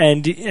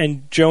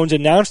 and Jones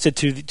announced it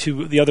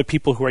to the other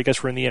people who I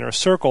guess were in the inner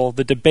circle,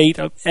 the debate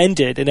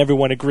ended, and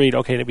everyone agreed,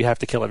 okay, that we have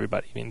to kill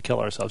everybody, kill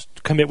ourselves,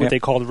 commit what they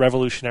called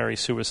revolutionary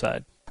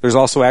suicide. There's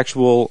also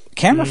actual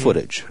camera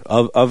footage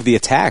of the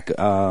attack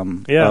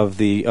of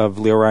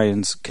Leo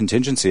Ryan's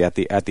contingency at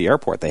the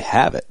airport. They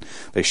have it.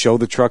 They show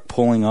the truck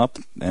pulling up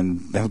and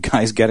the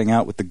guys getting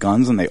out with the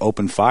guns, and they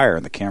open fire,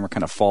 and the camera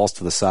kind of falls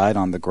to the side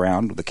on the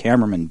ground. The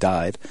cameraman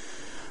died.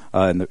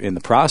 in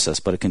the process,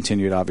 but it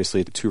continued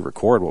obviously to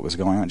record what was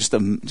going on.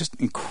 Just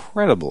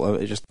incredible.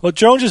 Well,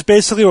 Jones is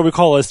basically what we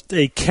call a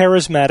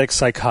charismatic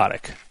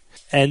psychotic.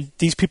 And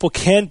these people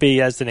can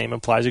be, as the name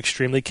implies,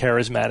 extremely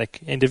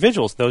charismatic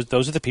individuals.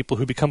 Those are the people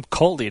who become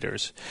cult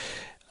leaders.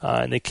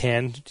 And they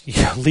can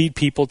lead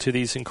people to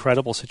these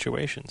incredible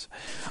situations.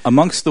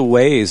 Amongst the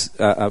ways,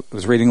 I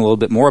was reading a little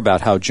bit more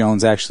about how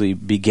Jones actually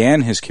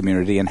began his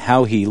community and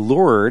how he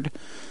lured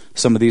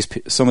some of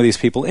these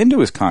people into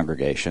his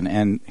congregation.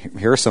 And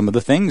here are some of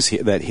the things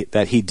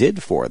that he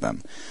did for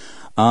them.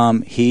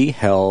 He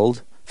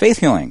held faith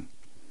healing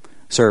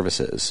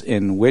services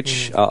in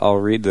which, I'll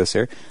read this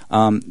here,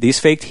 these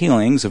faked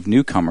healings of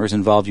newcomers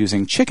involved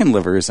using chicken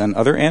livers and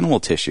other animal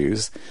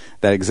tissues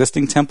that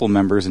existing temple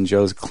members and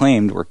Joes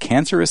claimed were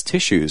cancerous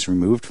tissues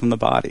removed from the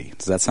body.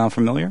 Does that sound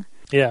familiar?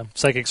 Yeah,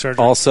 psychic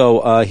surgery.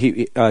 Also,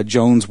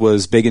 Jones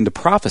was big into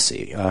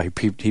prophecy.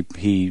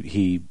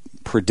 He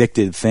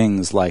predicted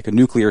things like a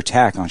nuclear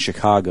attack on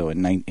Chicago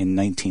in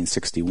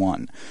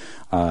 1961.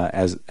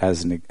 As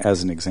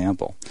an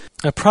example.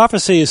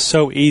 Prophecy is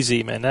so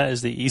easy, man. That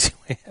is the easy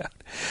way out.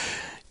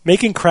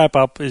 Making crap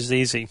up is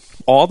easy.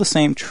 All the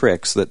same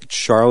tricks that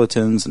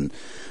charlatans and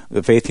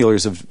the faith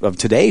healers of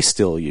today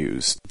still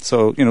use.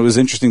 So, it was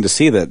interesting to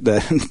see that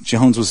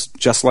Jones was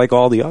just like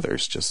all the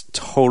others, just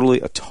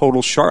a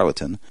total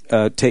charlatan,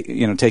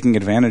 taking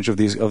advantage of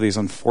these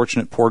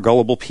unfortunate, poor,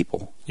 gullible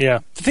people. Yeah.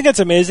 The thing that's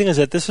amazing is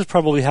that this is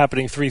probably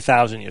happening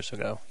 3,000 years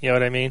ago. You know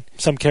what I mean?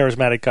 Some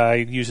charismatic guy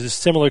uses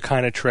similar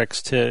kind of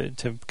tricks to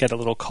get a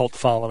little cult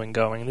following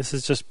going. This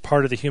is just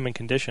part of the human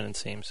condition, it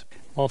seems.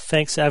 Well,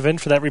 thanks, Evan,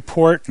 for that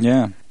report.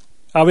 Yeah.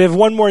 We have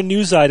one more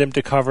news item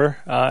to cover,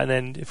 and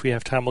then if we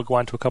have time, we'll go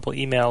on to a couple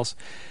emails.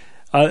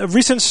 A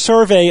recent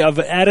survey of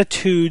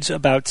attitudes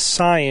about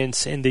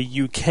science in the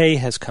UK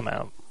has come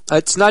out.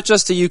 It's not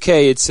just the UK.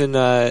 It's in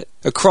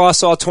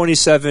across all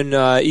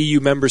 27 EU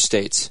member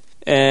states.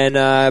 And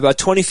about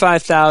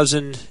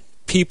 25,000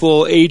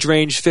 people age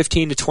range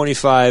 15 to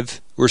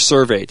 25 were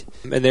surveyed,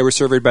 and they were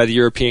surveyed by the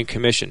European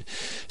Commission.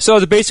 So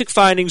the basic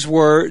findings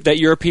were that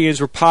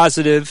Europeans were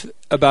positive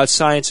about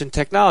science and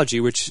technology,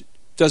 which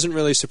doesn't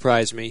really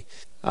surprise me.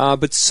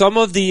 But some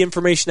of the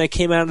information that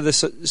came out of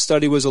this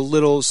study was a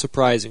little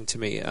surprising to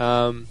me.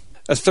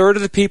 A third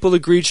of the people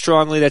agreed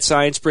strongly that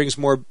science brings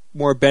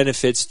more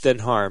benefits than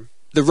harm.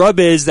 The rub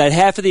is that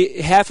half of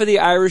the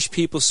Irish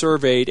people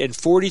surveyed and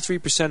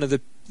 43% of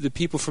the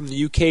people from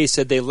the UK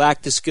said they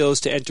lacked the skills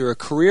to enter a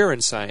career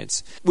in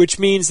science, which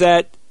means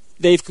that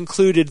they've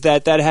concluded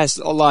that has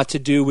a lot to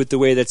do with the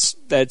way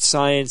that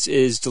science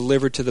is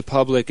delivered to the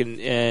public,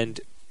 and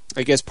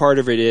I guess part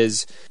of it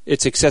is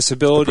its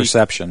accessibility, the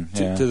perception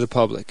to the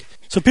public.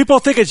 So people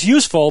think it's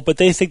useful, but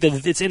they think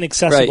that it's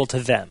inaccessible to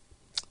them.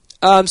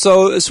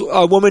 So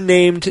a woman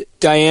named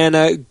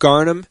Diana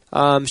Garnham,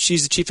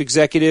 she's the chief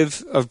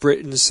executive of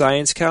Britain's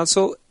Science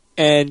Council,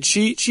 and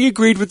she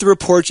agreed with the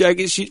report.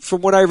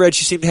 From what I read,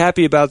 she seemed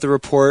happy about the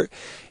report,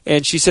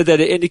 and she said that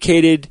it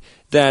indicated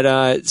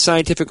that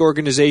scientific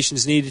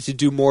organizations needed to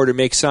do more to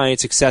make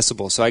science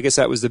accessible. So I guess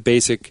that was the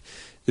basic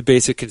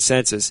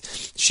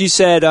consensus. She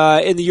said,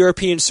 in the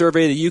European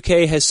survey, the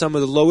UK has some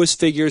of the lowest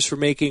figures for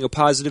making a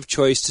positive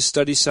choice to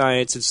study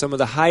science and some of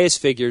the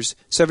highest figures,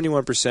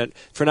 71%,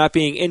 for not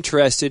being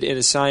interested in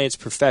a science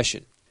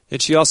profession.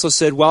 And she also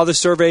said, while the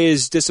survey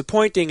is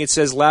disappointing, it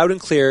says loud and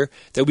clear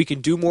that we can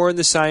do more in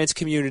the science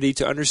community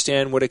to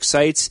understand what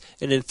excites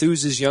and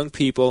enthuses young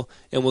people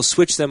and will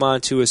switch them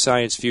onto a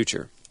science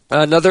future.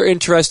 Another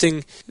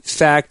interesting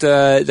fact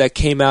that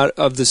came out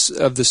of the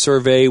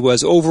survey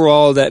was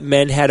overall that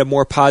men had a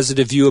more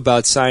positive view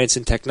about science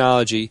and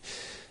technology,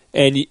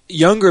 and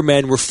younger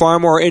men were far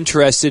more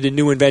interested in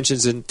new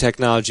inventions and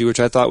technology,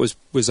 which I thought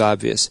was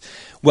obvious,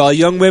 while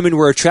young women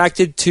were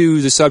attracted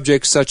to the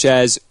subjects such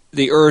as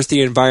the earth,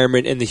 the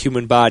environment, and the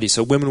human body.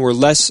 So women were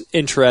less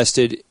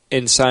interested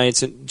in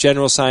science and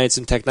general science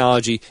and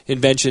technology,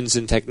 inventions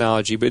and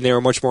technology, but they were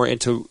much more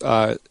into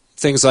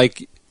things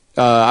like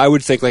I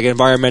would think like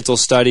environmental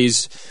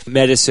studies,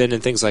 medicine,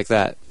 and things like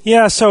that.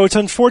 Yeah, so it's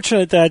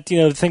unfortunate that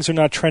things are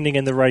not trending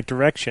in the right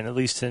direction, at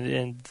least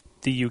in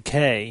the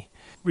UK.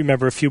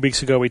 Remember, a few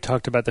weeks ago we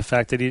talked about the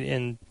fact that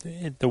in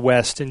the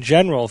West, in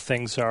general,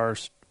 things are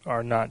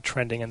not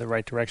trending in the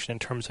right direction in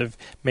terms of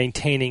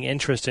maintaining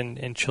interest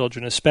in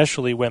children,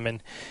 especially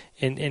women,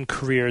 in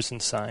careers in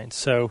science.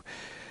 So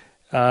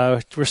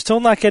we're still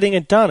not getting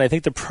it done. I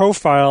think the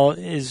profile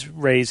is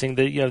raising.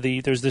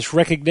 There's this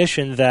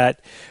recognition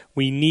that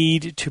we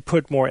need to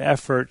put more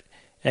effort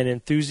and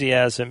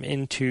enthusiasm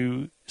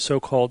into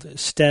so-called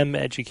STEM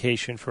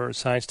education for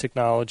science,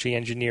 technology,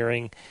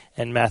 engineering,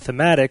 and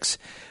mathematics.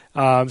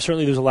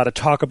 Certainly, there's a lot of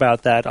talk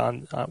about that.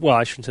 Well,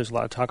 I shouldn't say there's a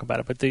lot of talk about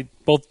it,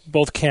 but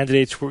both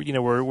candidates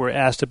were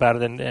asked about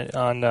it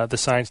on the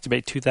Science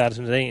Debate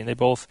 2008, and they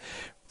both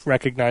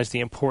recognized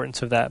the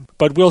importance of that.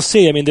 But we'll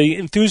see. I mean, the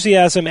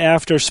enthusiasm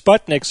after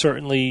Sputnik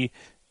certainly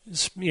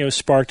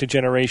sparked a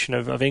generation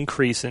of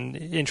increase in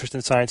interest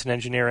in science and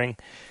engineering.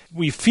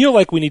 We feel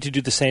like we need to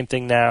do the same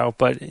thing now,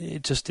 but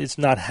it's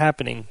not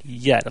happening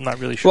yet. I'm not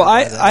really sure. Well,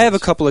 I have a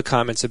couple of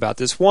comments about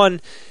this.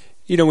 One,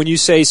 when you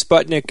say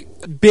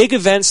Sputnik, big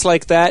events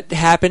like that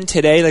happen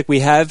today. Like we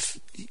have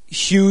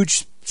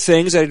huge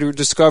things that were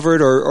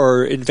discovered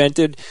or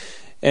invented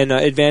and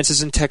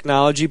advances in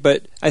technology,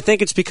 but I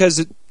think it's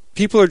because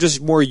people are just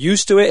more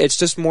used to it. It's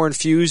just more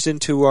infused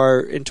into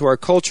our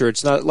culture.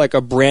 It's not like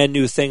a brand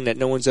new thing that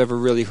no one's ever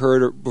really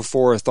heard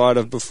before or thought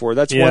of before.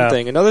 That's one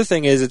thing. Another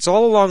thing is it's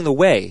all along the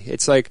way.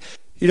 It's like,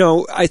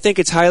 I think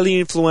it's highly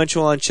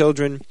influential on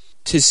children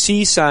to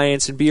see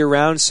science and be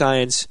around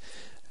science.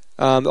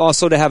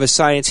 Also to have a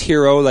science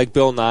hero like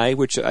Bill Nye,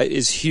 which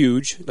is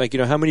huge. Like,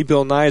 how many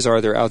Bill Nyes are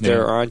there out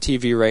there or on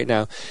TV right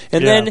now?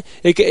 And then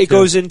it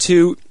goes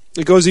into...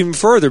 It goes even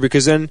further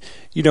because then,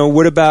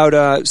 what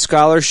about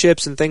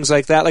scholarships and things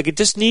like that? Like, it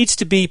just needs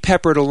to be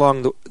peppered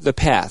along the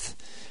path.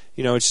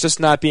 It's just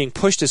not being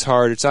pushed as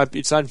hard.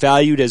 It's not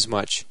valued as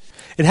much.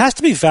 It has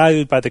to be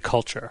valued by the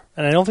culture,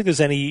 and I don't think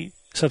there's any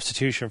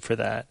substitution for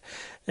that.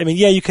 I mean,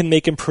 you can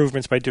make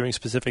improvements by doing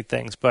specific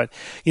things, but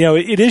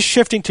it is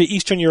shifting to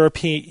Eastern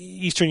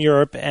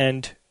Europe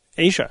and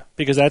Asia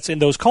because that's in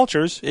those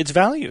cultures it's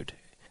valued.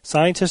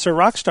 Scientists are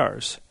rock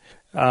stars.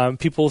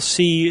 People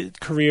see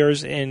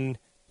careers in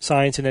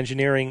science and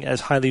engineering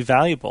as highly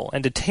valuable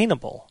and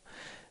attainable.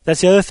 That's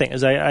the other thing.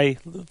 Is I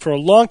for a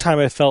long time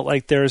I felt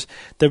like there's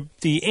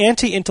the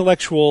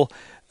anti-intellectual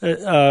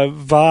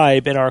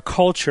vibe in our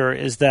culture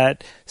is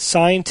that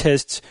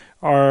scientists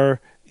are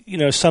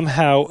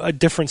somehow a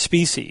different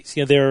species.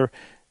 They're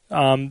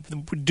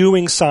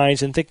doing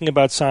science and thinking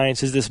about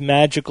science as this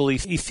magical,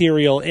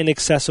 ethereal,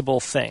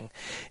 inaccessible thing.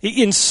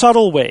 In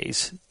subtle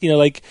ways,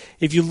 like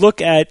if you look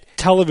at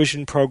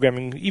television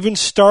programming, even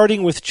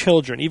starting with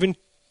children, even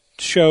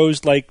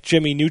shows like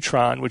Jimmy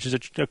Neutron, which is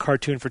a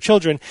cartoon for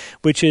children,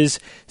 which is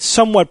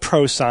somewhat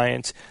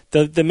pro-science.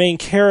 The main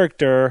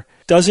character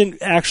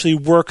doesn't actually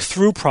work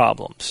through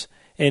problems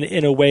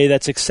in a way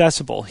that's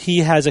accessible. He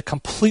has a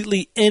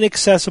completely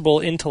inaccessible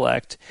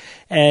intellect,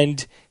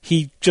 and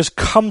he just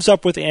comes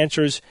up with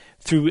answers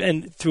through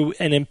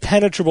an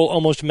impenetrable,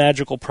 almost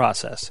magical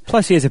process.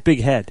 Plus, he has a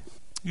big head.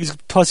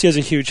 Plus, he has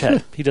a huge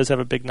head. He does have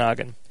a big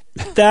noggin.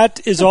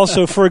 That is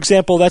also, for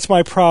example, that's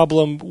my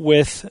problem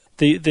with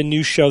the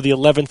new show, The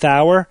 11th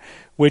Hour,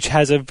 which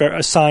has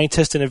a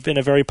scientist in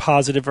a very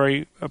positive,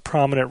 very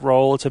prominent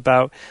role. It's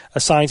about a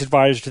science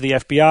advisor to the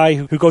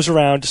FBI who goes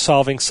around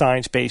solving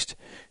science-based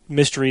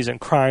mysteries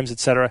and crimes,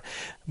 etc.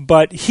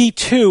 But he,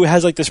 too,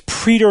 has like this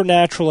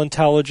preternatural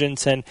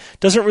intelligence and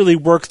doesn't really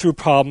work through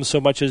problems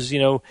so much as,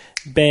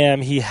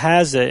 bam, he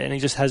has it, and he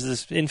just has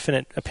this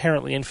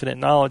apparently infinite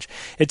knowledge.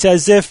 It's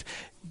as if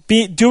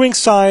doing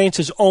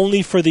science is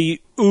only for the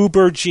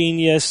uber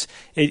genius.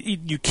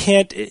 You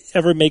can't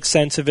ever make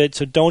sense of it,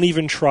 so don't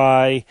even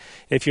try.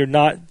 If you're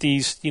not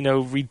these,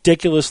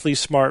 ridiculously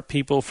smart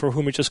people for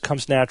whom it just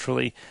comes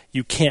naturally,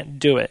 you can't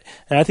do it.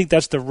 And I think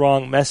that's the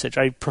wrong message.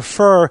 I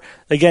prefer,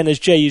 again,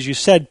 as you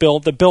said, Bill,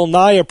 the Bill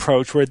Nye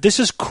approach, where this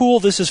is cool,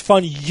 this is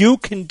fun, you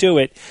can do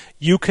it,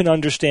 you can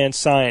understand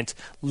science,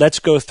 let's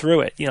go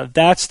through it.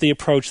 That's the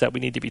approach that we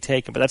need to be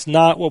taking, but that's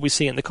not what we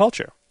see in the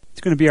culture. It's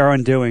going to be our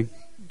undoing.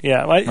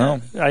 Yeah,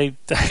 I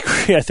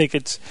agree. I think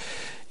it's,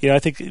 I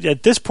think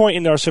at this point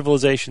in our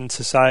civilization,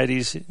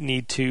 societies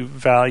need to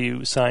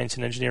value science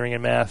and engineering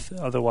and math.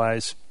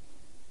 Otherwise,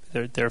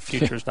 their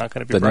future is not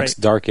going to be the bright. Next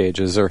dark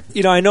ages are.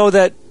 I know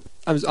that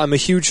I'm a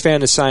huge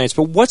fan of science,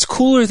 but what's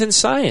cooler than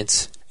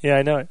science? Yeah,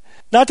 I know it.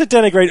 Not to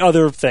denigrate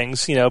other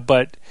things,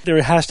 but there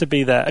has to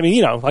be that. I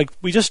mean, like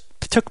we just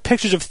took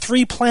pictures of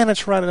 3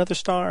 planets around another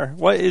star.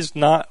 What is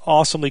not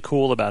awesomely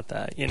cool about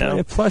that?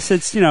 Plus,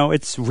 it's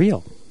it's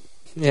real.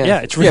 Yeah,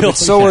 it's real. Yeah, but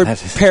so are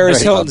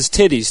Paris Hilton's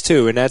titties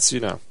too, and that's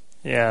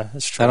Yeah,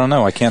 that's true. I don't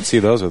know. I can't see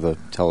those with a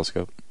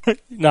telescope.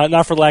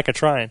 not for lack of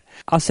trying.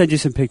 I'll send you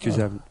some pictures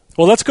of them.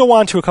 Well, let's go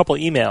on to a couple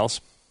of emails.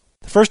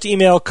 The first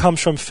email comes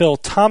from Phil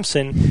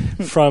Thompson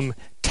from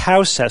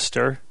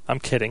Towcester. I'm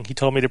kidding. He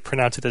told me to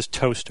pronounce it as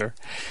toaster.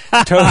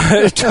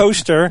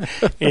 Toaster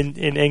in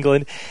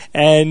England.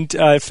 And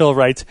Phil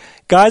writes,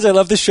 "Guys, I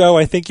love the show.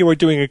 I think you are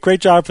doing a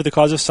great job for the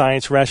cause of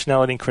science,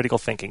 rationality, and critical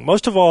thinking.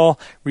 Most of all,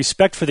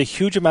 respect for the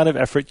huge amount of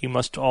effort you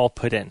must all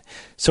put in.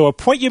 So a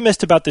point you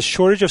missed about the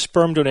shortage of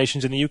sperm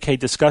donations in the UK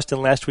discussed in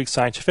last week's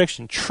Science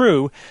Fiction.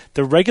 True,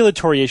 the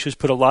regulatory issues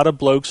put a lot of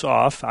blokes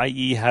off,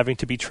 i.e. having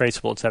to be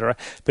traceable, etc.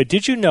 But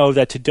did you know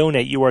that to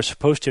donate, you are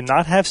supposed to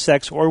not have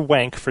sex or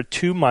wank for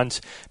 2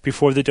 months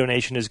before the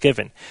donation is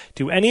given?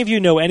 Do any of you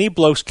know any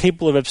blokes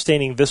capable of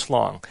abstaining this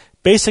long?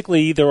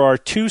 Basically, there are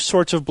 2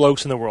 sorts of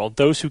blokes in the world,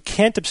 those who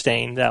can't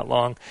abstain that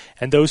long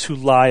and those who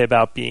lie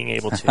about being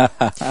able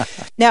to."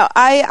 Now,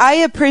 I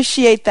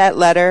appreciate that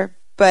letter,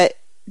 but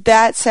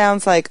that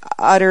sounds like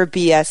utter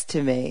BS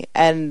to me.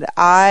 And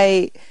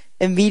I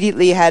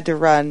immediately had to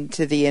run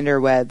to the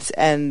interwebs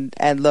and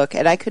look,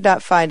 and I could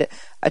not find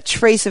a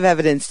trace of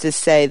evidence to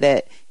say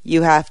that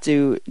you have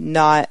to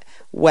not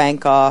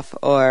wank off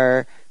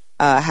or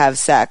have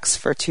sex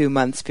for 2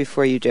 months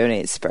before you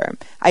donate sperm.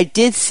 I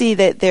did see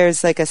that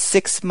there's like a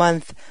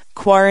 6-month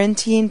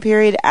quarantine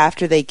period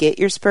after they get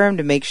your sperm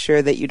to make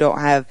sure that you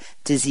don't have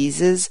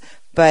diseases.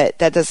 But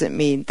that doesn't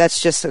mean that's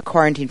just a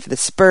quarantine for the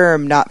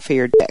sperm, not for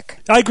your dick.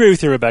 I agree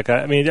with you, Rebecca.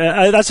 I mean,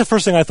 that's the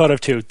first thing I thought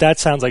of, too. That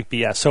sounds like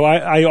BS. So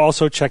I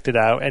also checked it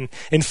out. And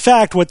in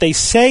fact, what they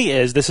say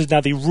is, this is now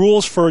the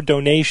rules for a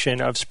donation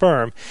of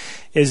sperm,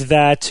 is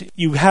that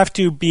you have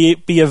to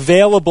be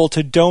available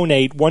to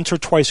donate once or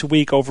twice a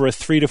week over a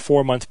 3 to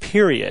 4 month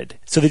period.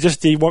 So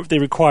they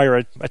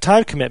require a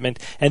time commitment,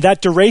 and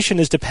that duration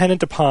is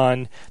dependent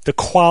upon the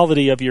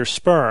quality of your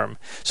sperm.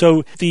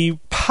 So the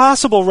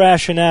possible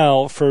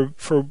rationale for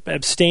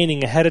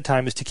abstaining ahead of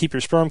time is to keep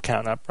your sperm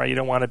count up, right? You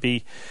don't want to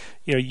be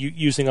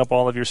using up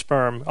all of your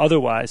sperm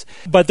otherwise.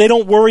 But they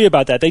don't worry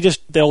about that.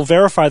 They'll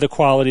verify the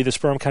quality of the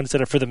sperm count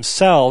for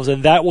themselves,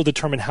 and that will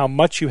determine how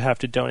much you have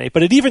to donate.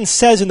 But it even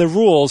says in the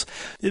rules,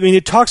 I mean,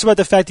 it talks about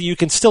the fact that you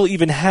can still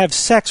even have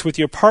sex with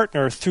your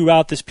partner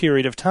throughout this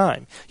period of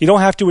time. You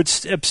don't have to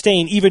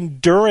abstain even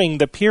during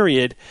the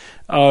period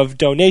of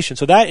donation.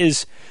 So that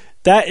is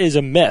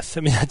a myth.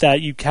 I mean, that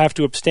you have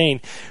to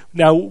abstain.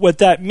 Now, what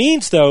that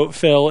means, though,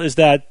 Phil, is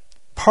that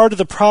part of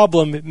the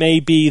problem may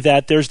be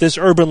that there's this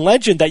urban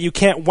legend that you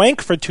can't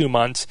wank for 2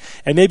 months,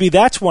 and maybe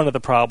that's one of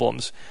the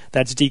problems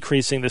that's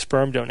decreasing the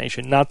sperm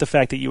donation, not the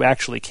fact that you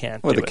actually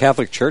can't. Well, the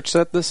Catholic Church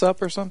set this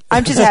up or something?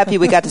 I'm just happy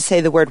we got to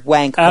say the word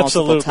wank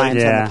multiple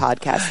times on the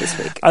podcast this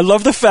week. I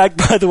love the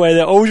fact, by the way,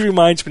 that always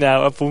reminds me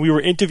now of when we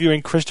were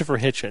interviewing Christopher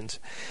Hitchens,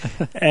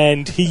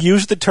 and he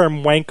used the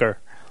term wanker,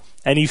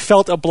 and he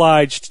felt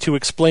obliged to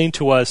explain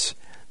to us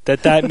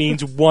that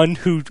means one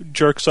who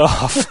jerks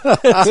off. It's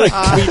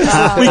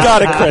like, we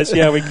got it, Chris.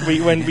 Yeah, we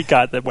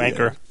got the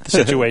wanker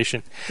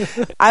situation.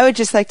 I would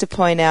just like to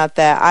point out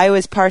that I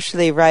was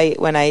partially right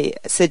when I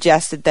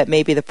suggested that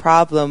maybe the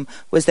problem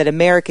was that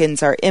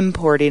Americans are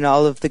importing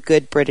all of the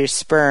good British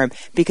sperm,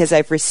 because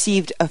I've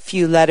received a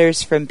few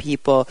letters from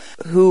people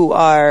who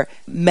are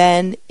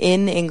men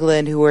in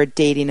England who are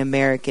dating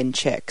American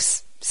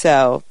chicks.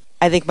 So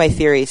I think my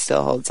theory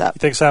still holds up. You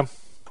think so?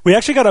 We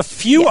actually got a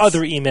few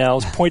other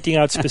emails pointing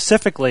out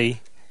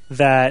specifically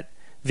that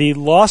the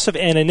loss of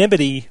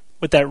anonymity,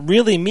 what that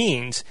really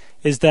means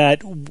is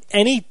that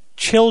any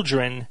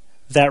children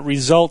that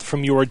result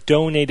from your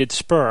donated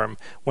sperm,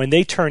 when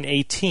they turn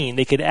 18,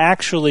 they could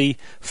actually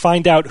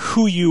find out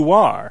who you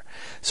are.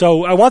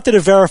 So I wanted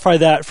to verify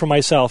that for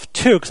myself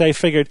too, because I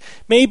figured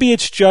maybe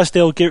it's just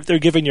they're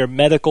giving your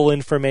medical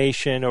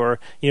information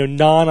or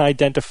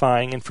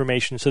non-identifying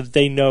information so that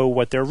they know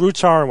what their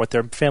roots are and what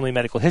their family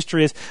medical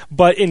history is.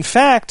 But in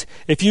fact,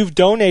 if you've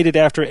donated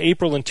after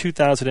April in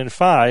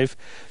 2005,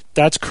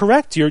 that's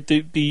correct.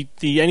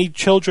 Any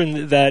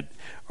children that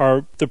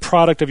are the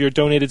product of your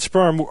donated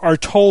sperm are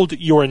told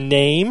your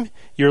name,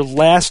 your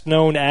last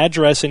known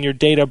address, and your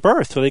date of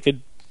birth, so they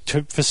could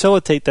to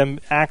facilitate them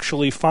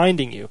actually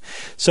finding you.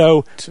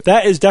 So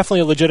that is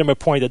definitely a legitimate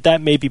point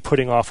that may be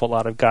putting off a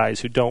lot of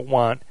guys who don't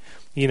want,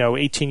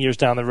 18 years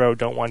down the road,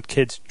 don't want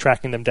kids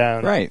tracking them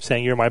down, right,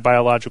 saying you're my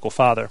biological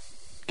father.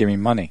 Give me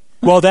money.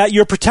 Well, that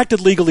you're protected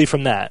legally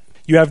from that.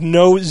 You have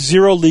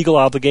zero legal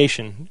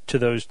obligation to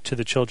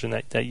the children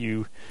that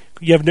you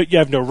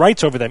have no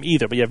rights over them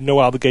either, but you have no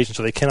obligation,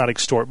 so they cannot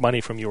extort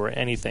money from you or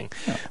anything.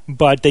 Yeah.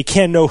 But they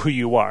can know who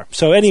you are.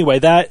 So anyway,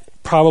 that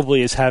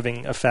probably is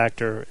having a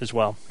factor as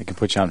well. We can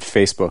put you on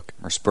Facebook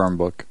or Sperm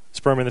Book.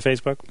 Sperm in the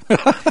Facebook?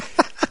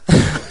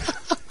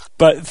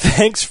 But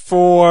thanks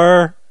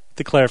for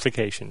the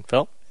clarification,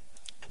 Phil.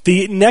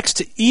 The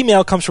next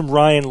email comes from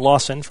Ryan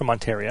Lawson from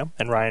Ontario,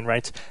 and Ryan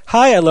writes,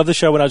 "Hi, I love the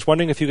show, and I was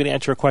wondering if you could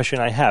answer a question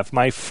I have.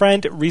 My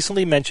friend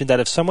recently mentioned that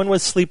if someone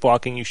was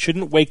sleepwalking, you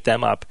shouldn't wake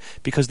them up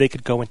because they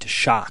could go into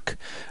shock.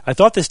 I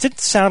thought this didn't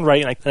sound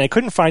right, and I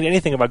couldn't find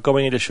anything about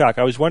going into shock.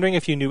 I was wondering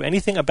if you knew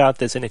anything about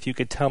this, and if you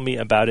could tell me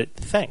about it.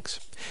 Thanks."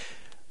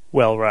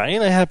 Well,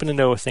 Ryan, I happen to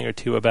know a thing or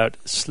two about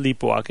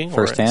sleepwalking,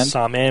 or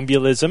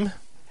somnambulism,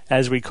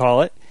 as we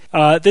call it.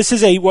 This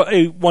is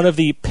one of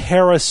the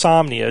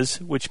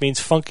parasomnias, which means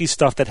funky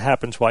stuff that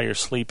happens while you're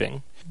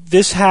sleeping.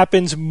 This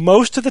happens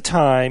most of the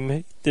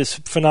time, this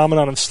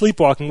phenomenon of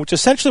sleepwalking, which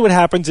essentially what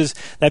happens is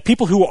that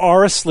people who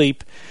are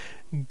asleep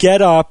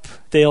get up,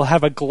 they'll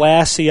have a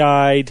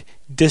glassy-eyed,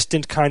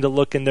 distant kind of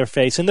look in their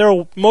face,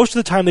 and most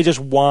of the time they just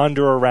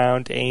wander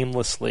around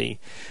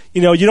aimlessly.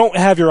 You don't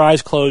have your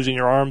eyes closed and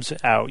your arms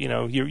out.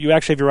 You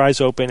actually have your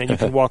eyes open and you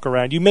can walk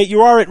around.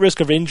 You are at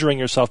risk of injuring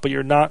yourself, but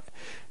you're not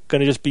going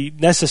to just be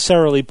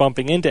necessarily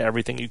bumping into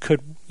everything. You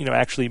could,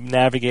 actually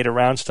navigate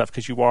around stuff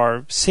because you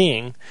are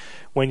seeing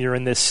when you're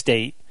in this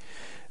state.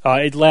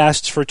 It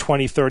lasts for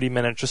 20, 30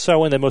 minutes or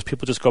so, and then most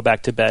people just go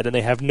back to bed and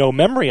they have no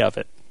memory of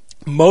it.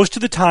 Most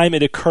of the time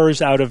it occurs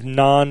out of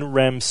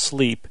non-REM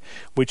sleep,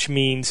 which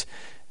means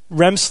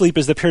REM sleep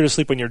is the period of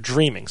sleep when you're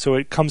dreaming. So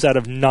it comes out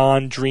of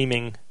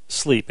non-dreaming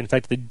sleep. In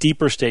fact, the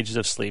deeper stages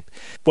of sleep.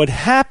 What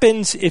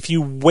happens if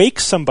you wake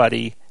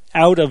somebody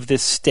out of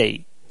this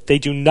state? They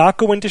do not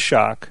go into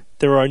shock.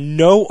 There are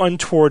no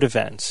untoward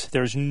events.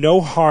 There's no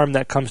harm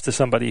that comes to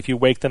somebody if you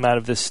wake them out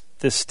of this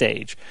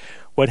stage.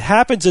 what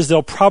happens is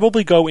they'll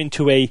probably go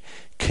into a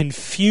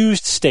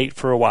confused state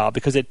for a while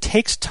because it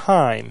takes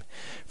time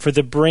for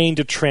the brain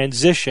to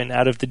transition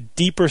out of the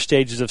deeper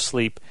stages of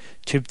sleep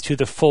to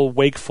the full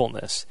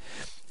wakefulness.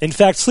 In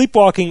fact,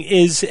 sleepwalking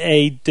is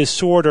a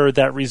disorder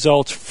that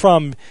results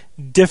from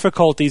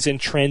difficulties in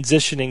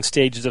transitioning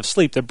stages of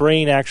sleep. The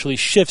brain actually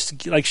shifts,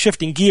 like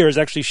shifting gears,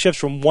 actually shifts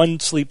from one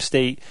sleep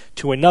state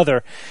to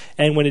another.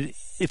 And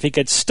if it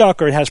gets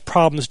stuck or it has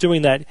problems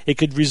doing that, it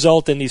could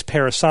result in these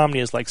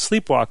parasomnias like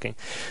sleepwalking.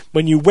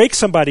 When you wake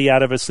somebody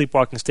out of a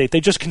sleepwalking state, they're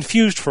just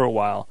confused for a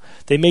while.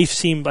 They may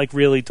seem like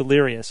really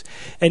delirious.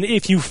 And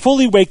if you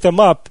fully wake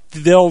them up,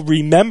 they'll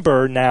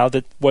remember now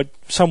that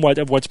somewhat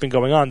of what's been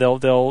going on.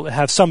 They'll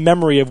have some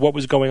memory of what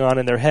was going on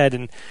in their head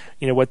and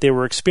what they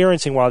were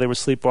experiencing while they were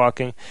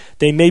sleepwalking.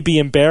 They may be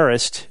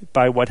embarrassed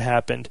by what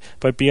happened,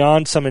 but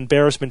beyond some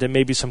embarrassment and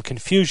maybe some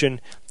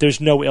confusion, there's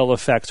no ill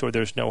effects or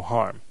there's no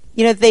harm.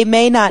 They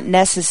may not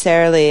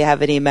necessarily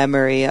have any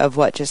memory of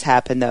what just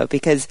happened, though,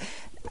 because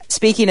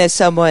speaking as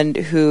someone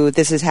who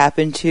this has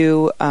happened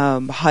to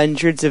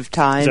hundreds of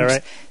times,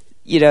 is that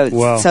right?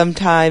 Wow.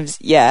 Sometimes,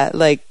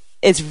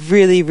 it's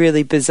really,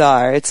 really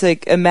bizarre. It's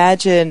like,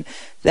 imagine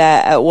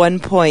that at one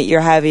point you're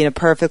having a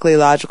perfectly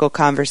logical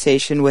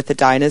conversation with a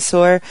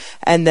dinosaur,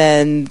 and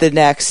then the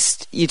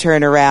next you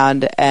turn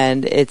around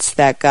and it's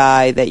that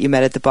guy that you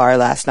met at the bar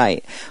last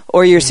night,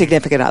 or your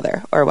significant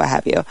other, or what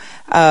have you.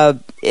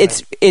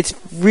 It's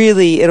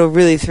really, it'll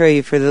really throw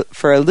you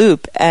for a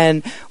loop.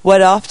 And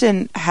what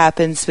often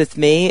happens with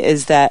me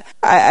is that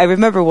I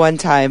remember one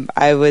time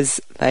I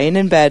was laying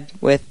in bed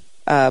with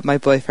my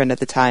boyfriend at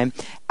the time.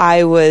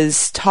 I was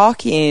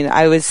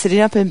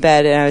sitting up in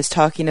bed and I was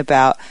talking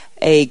about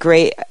a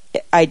great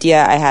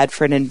idea I had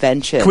for an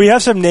invention. Can we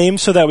have some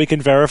names so that we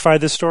can verify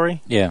this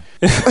story? Yeah.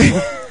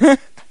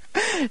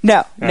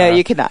 No,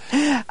 you cannot.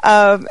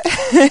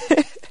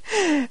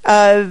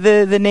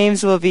 The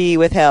names will be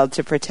withheld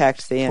to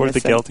protect the innocent. Or the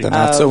guilty. The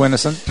not so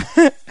innocent.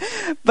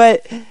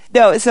 But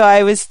no, so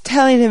I was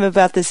telling him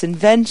about this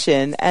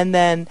invention, and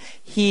then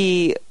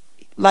he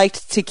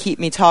liked to keep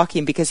me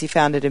talking because he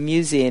found it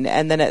amusing.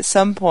 And then at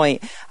some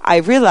point, I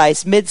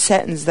realized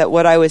mid-sentence that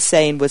what I was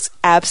saying was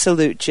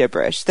absolute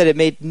gibberish, that it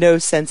made no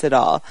sense at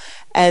all.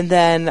 And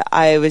then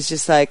I was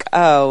just like,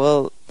 oh,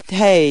 well,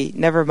 hey,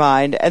 never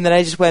mind. And then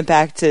I just went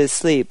back to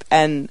sleep,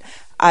 and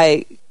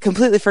I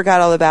completely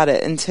forgot all about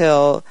it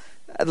until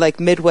like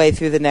midway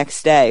through the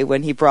next day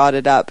when he brought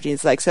it up. And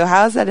he's like, so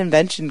how's that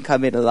invention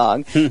coming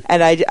along?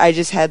 And I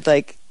just had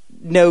like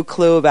no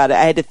clue about it.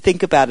 I had to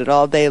think about it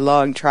all day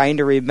long trying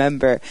to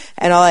remember,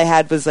 and all I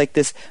had was like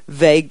this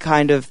vague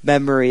kind of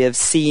memory of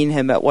seeing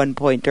him at one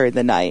point during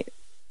the night,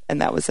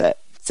 and that was it.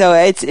 So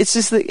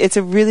it's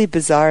a really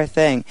bizarre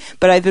thing.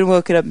 But I've been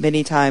woken up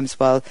many times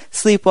while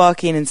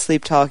sleepwalking and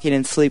sleep talking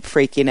and sleep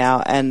freaking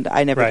out, and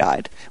I never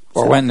died.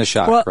 Or went into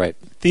shock, right?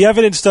 The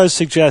evidence does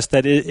suggest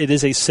that it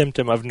is a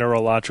symptom of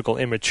neurological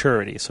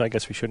immaturity, so I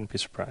guess we shouldn't be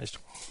surprised.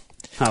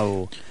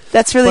 Oh,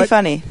 that's really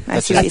funny.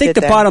 I think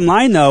the bottom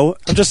line, though,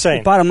 I'm just saying,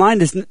 the bottom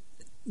line is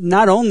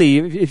not only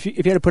if you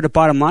had to put a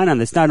bottom line on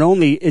this, not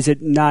only is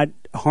it not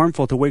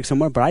harmful to wake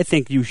someone up, but I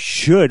think you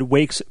should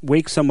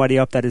wake somebody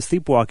up that is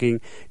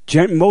sleepwalking.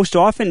 Most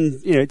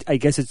often, I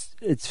guess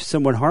it's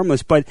somewhat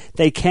harmless, but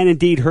they can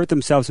indeed hurt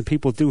themselves, and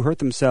people do hurt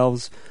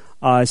themselves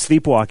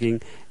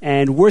sleepwalking.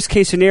 And worst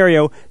case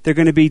scenario, they're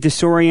going to be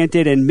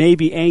disoriented and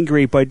maybe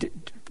angry, but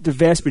the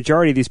vast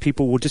majority of these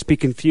people will just be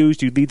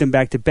confused. You lead them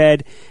back to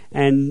bed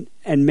and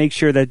make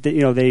sure that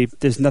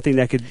there's nothing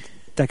that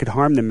could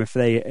harm them if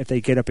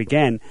they get up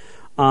again.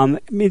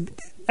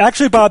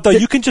 Actually, Bob, though,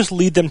 you can just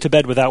lead them to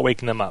bed without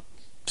waking them up.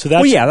 So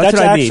that's what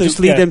I mean. Just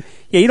lead them.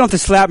 Yeah, you don't have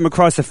to slap them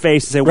across the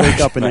face and say wake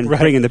up and then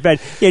bring them to bed.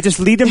 Yeah, just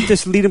lead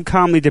them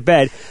calmly to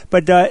bed.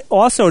 But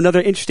also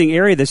another interesting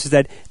area of this is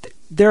that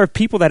there are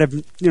people that have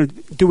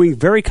doing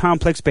very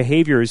complex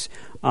behaviors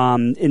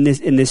in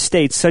this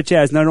state, such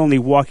as not only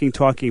walking,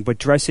 talking, but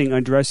dressing,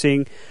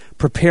 undressing,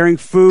 preparing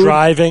food,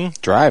 driving,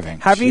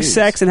 having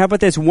sex, and how about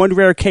this one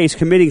rare case,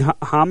 committing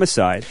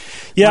homicide?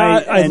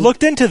 Yeah, I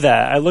looked into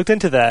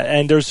that.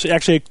 And there's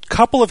actually a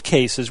couple of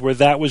cases where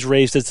that was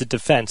raised as a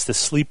defense, the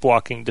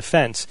sleepwalking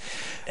defense,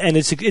 and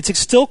it's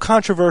still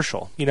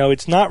controversial.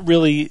 It's not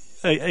really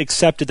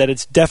accepted that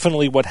it's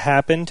definitely what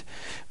happened,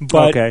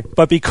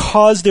 but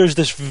because there's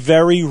this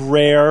very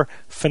rare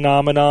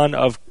phenomenon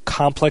of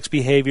complex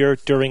behavior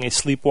during a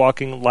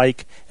sleepwalking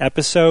like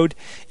episode,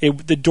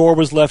 the door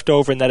was left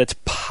open that it's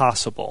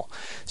possible.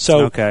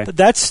 So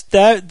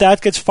that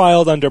gets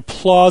filed under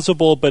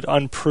plausible but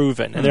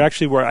unproven. And there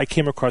actually were, I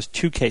came across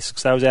two cases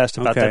because I was asked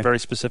about that very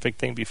specific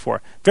thing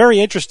before. Very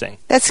interesting.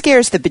 That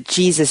scares the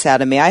bejesus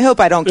out of me. I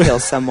hope I don't kill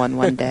someone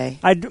one day.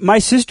 My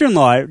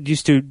sister-in-law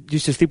used to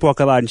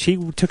sleepwalk a lot, and she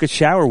took a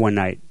shower one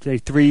night,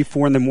 like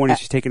 3-4 in the morning.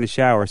 She's taking a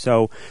shower.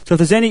 So if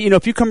there's any,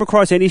 if you come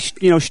across any,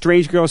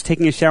 strange girls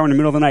taking a shower in the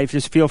middle of the night,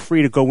 just feel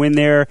free to go in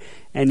there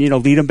and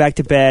lead them back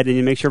to bed and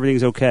you make sure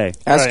everything's okay.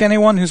 Ask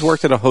anyone who's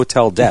worked at a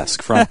hotel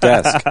desk, front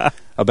desk,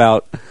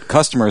 about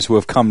customers who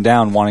have come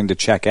down wanting to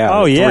check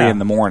out at 3 in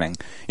the morning,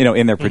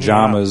 in their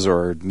pajamas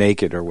or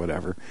naked or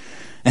whatever.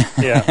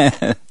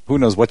 Yeah. Who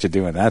knows what you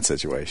do in that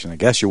situation? I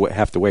guess you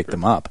have to wake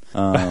them up,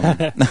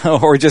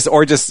 or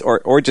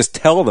just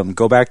tell them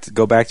go back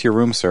to your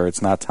room, sir.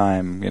 It's not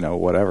time.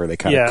 Whatever. They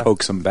kind of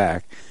coax them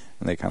back,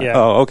 and they kind of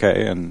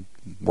okay, and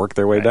work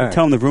their way back.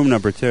 Tell them the room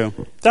number too.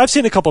 I've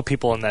seen a couple of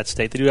people in that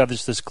state. They do have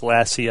this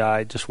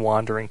glassy-eyed, just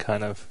wandering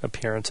kind of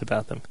appearance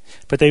about them,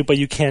 but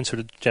you can sort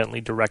of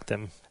gently direct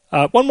them.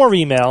 One more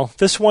email.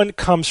 This one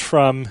comes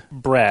from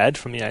Brad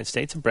from the United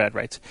States, and Brad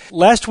writes,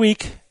 last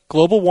week,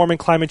 global warming,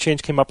 climate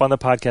change came up on the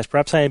podcast.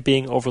 Perhaps I am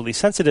being overly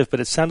sensitive, but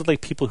it sounded like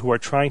people who are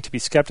trying to be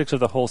skeptics of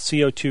the whole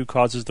CO2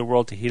 causes the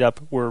world to heat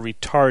up were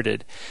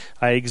retarded.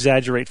 I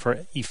exaggerate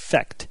for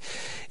effect.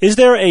 Is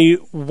there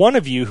one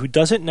of you who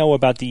doesn't know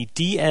about the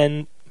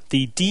DHMO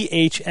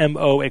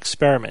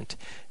experiment?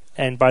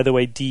 And by the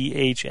way,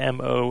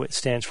 DHMO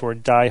stands for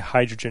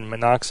dihydrogen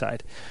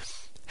monoxide.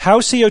 How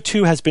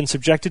CO2 has been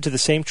subjected to the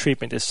same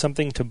treatment is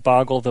something to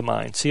boggle the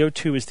mind.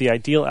 CO2 is the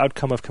ideal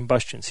outcome of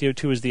combustion.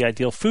 CO2 is the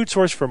ideal food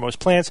source for most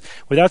plants.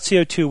 Without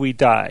CO2, we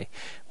die.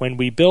 When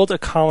we build a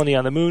colony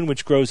on the moon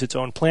which grows its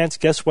own plants,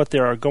 guess what they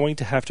are going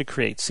to have to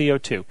create?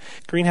 CO2.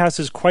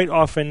 Greenhouses quite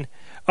often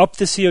up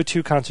the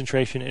CO2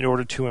 concentration in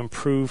order to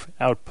improve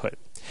output.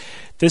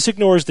 This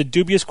ignores the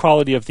dubious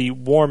quality of the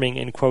warming,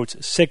 in quotes,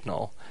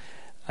 signal.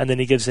 And then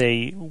he gives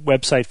a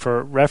website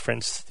for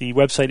reference. The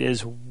website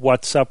is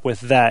What's Up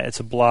With That. It's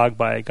a blog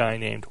by a guy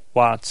named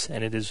Watts,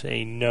 and it is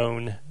a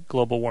known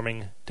global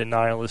warming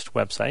denialist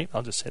website.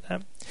 I'll just say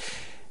that.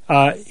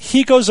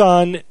 He goes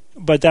on,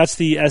 but that's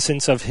the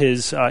essence of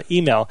his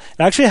email.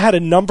 And actually, I had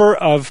a number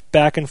of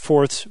back and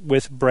forths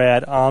with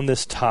Brad on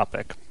this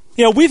topic.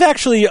 We've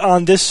actually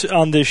on this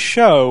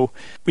show,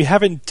 we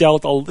haven't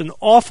dealt an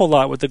awful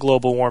lot with the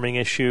global warming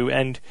issue,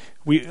 and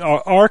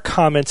our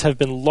comments have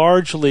been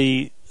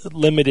largely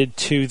limited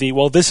to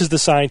this is the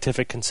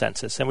scientific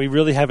consensus, and we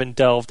really haven't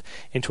delved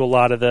into a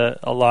lot of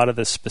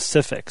the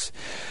specifics.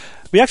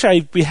 We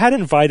had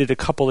invited a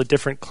couple of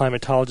different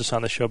climatologists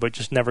on the show, but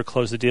just never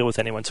closed the deal with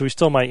anyone. So we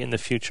still might in the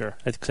future,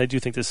 because I do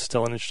think this is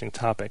still an interesting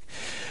topic.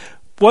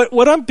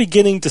 What I'm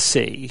beginning to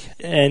see,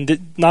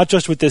 and not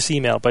just with this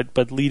email,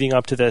 but leading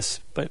up to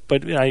this, but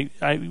I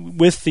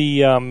with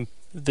the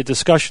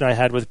discussion I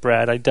had with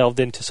Brad, I delved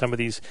into some of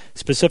these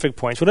specific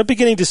points. What I'm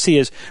beginning to see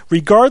is,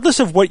 regardless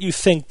of what you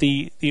think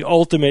the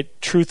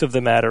ultimate truth of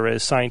the matter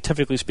is,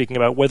 scientifically speaking,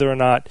 about whether or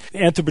not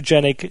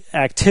anthropogenic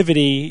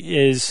activity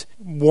is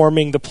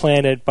warming the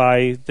planet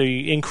by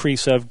the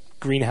increase of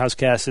greenhouse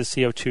gases,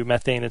 CO2,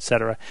 methane,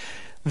 etc.,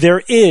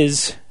 there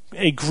is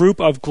a group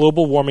of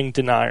global warming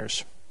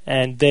deniers.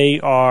 And they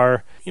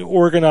are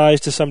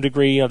organized to some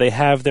degree. They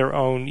have their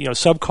own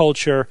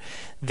subculture.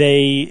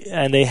 They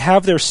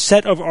have their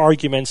set of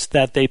arguments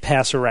that they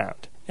pass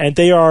around. And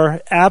they are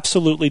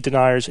absolutely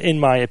deniers, in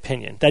my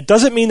opinion. That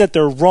doesn't mean that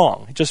they're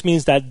wrong. It just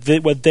means that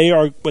what they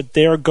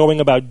are going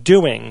about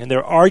doing, and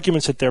their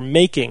arguments that they're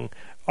making,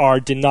 are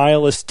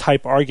denialist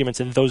type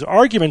arguments, and those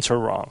arguments are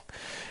wrong.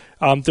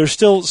 There's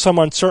still some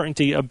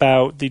uncertainty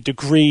about the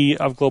degree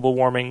of global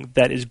warming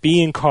that is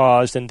being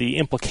caused and the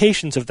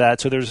implications of that.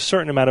 So there's a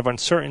certain amount of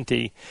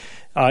uncertainty.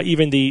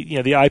 Even the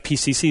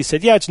IPCC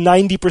said, it's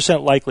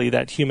 90% likely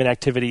that human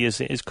activity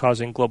is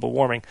causing global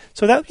warming.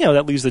 So that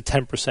that leaves the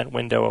 10%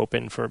 window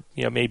open for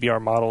maybe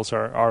our models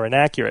are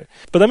inaccurate.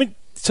 But let me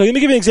give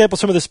you an example of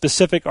some of the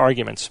specific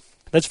arguments.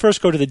 Let's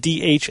first go to the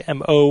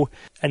DHMO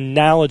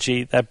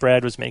analogy that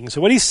Brad was making.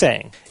 So what he's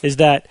saying is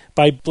that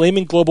by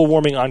blaming global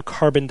warming on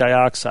carbon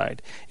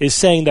dioxide is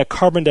saying that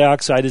carbon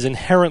dioxide is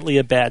inherently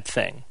a bad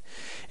thing.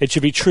 It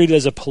should be treated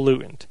as a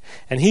pollutant.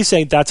 And he's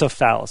saying that's a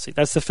fallacy.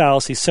 That's the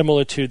fallacy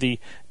similar to the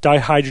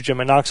dihydrogen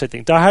monoxide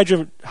thing.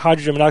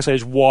 Dihydrogen monoxide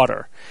is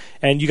water.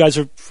 And you guys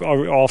are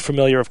all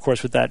familiar, of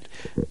course, with that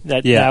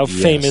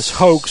famous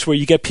hoax where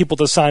you get people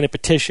to sign a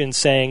petition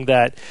saying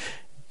that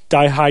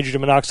dihydrogen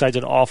monoxide is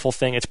an awful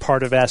thing. It's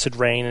part of acid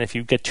rain, and if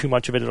you get too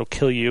much of it, it'll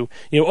kill you.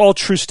 All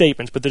true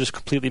statements, but they're just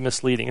completely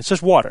misleading. It's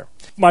just water.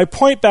 My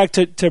point back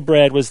to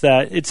Brad was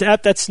that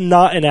that's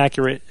not an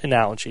accurate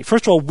analogy.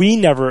 First of all, we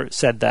never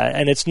said that,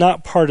 and it's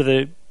not part of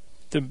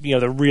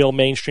the real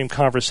mainstream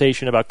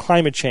conversation about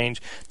climate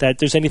change that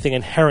there's anything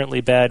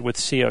inherently bad with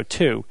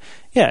CO2.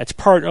 Yeah, it's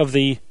part of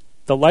the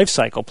life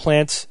cycle.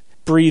 Plants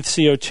breathe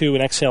CO2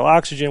 and exhale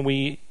oxygen.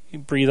 We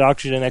breathe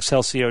oxygen and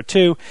exhale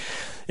CO2.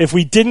 If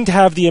we didn't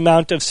have the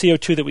amount of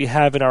CO2 that we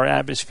have in our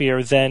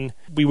atmosphere, then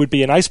we would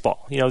be an ice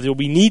ball.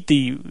 We need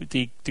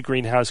the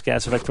greenhouse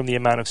gas effect from the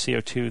amount of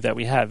CO2 that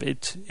we have.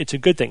 It's a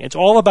good thing. It's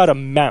all about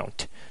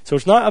amount. So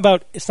it's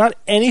not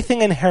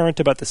anything inherent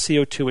about the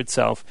CO2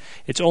 itself.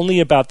 It's only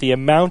about the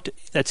amount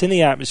that's in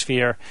the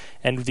atmosphere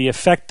and the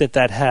effect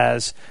that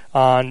has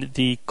on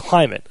the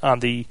climate, on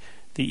the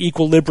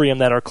equilibrium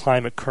that our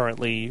climate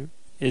currently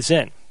is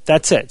in.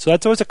 That's it. So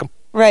that's always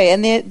right,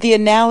 and the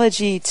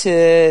analogy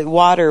to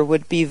water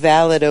would be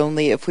valid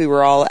only if we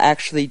were all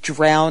actually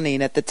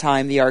drowning at the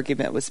time the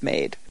argument was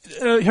made.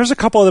 here's a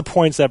couple other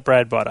points that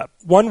Brad brought up.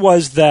 One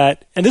was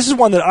that, and this is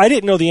one that I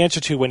didn't know the answer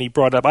to when he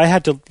brought it up. I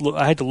had to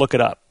look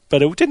it up,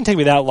 but it didn't take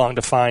me that long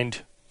to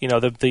find,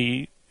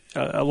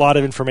 a lot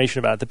of information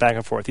about it, the back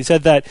and forth. He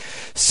said that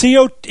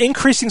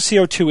increasing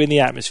CO2 in the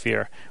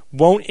atmosphere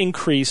won't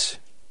increase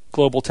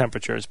global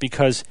temperatures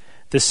because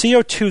the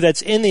CO2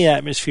 that's in the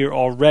atmosphere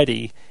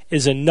already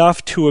is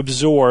enough to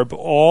absorb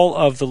all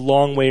of the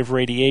long-wave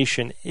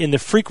radiation in the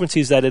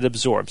frequencies that it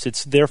absorbs.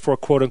 It's therefore,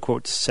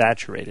 quote-unquote,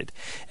 saturated.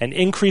 And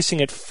increasing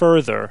it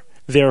further,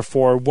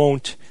 therefore,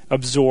 won't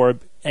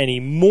absorb any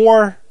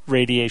more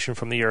radiation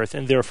from the Earth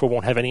and therefore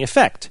won't have any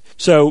effect.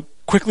 So,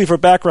 quickly for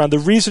background, the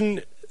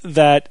reason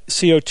that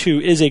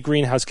CO2 is a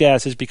greenhouse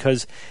gas is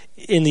because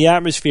in the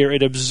atmosphere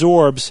it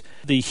absorbs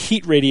the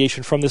heat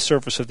radiation from the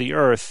surface of the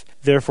Earth,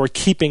 therefore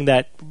keeping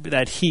that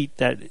heat,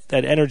 that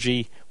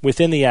energy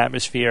within the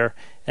atmosphere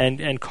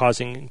and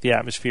causing the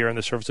atmosphere and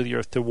the surface of the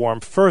Earth to warm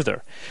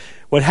further.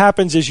 What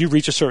happens is you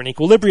reach a certain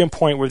equilibrium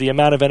point where the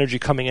amount of energy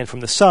coming in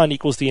from the sun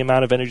equals the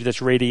amount of energy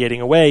that's radiating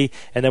away,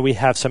 and then we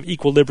have some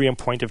equilibrium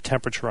point of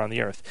temperature on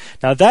the Earth.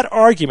 Now that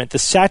argument, the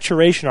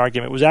saturation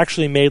argument, was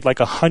actually made like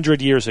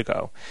 100 years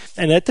ago.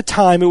 And at the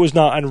time it was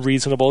not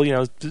unreasonable.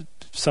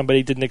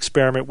 Somebody did an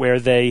experiment where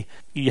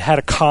you had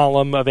a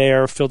column of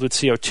air filled with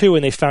CO2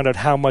 and they found out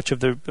how much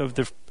of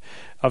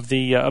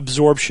the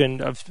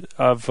absorption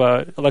of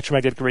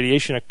electromagnetic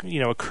radiation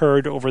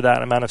occurred over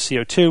that amount of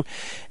CO2,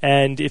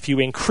 and if you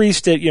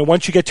increased it,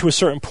 once you get to a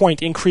certain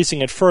point,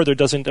 increasing it further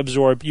doesn't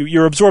absorb.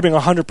 You're absorbing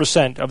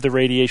 100% of the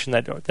radiation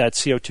that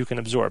CO2 can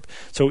absorb.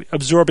 So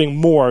absorbing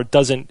more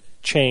doesn't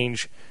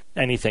change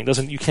anything.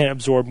 You can't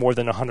absorb more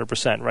than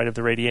 100%, right, of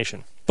the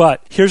radiation.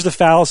 But here's the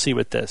fallacy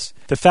with this.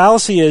 The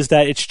fallacy is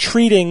that it's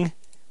treating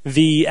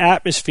the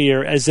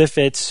atmosphere as if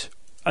it's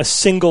a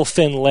single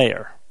thin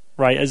layer,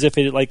 right? As if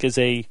it is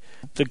the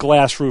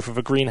glass roof of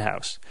a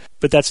greenhouse.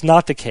 But that's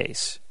not the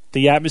case.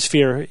 The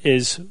atmosphere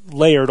is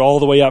layered all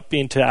the way up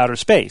into outer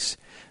space.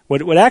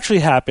 What actually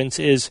happens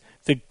is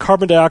the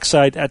carbon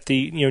dioxide at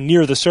the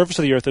near the surface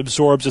of the Earth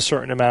absorbs a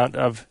certain amount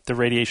of the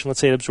radiation. Let's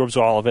say it absorbs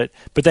all of it,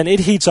 but then it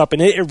heats up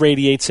and it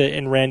irradiates it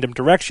in random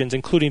directions,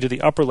 including to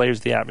the upper layers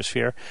of the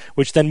atmosphere,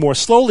 which then more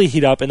slowly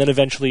heat up and then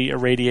eventually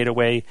irradiate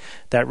away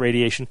that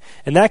radiation.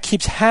 And that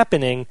keeps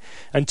happening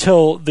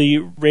until the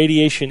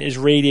radiation is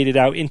radiated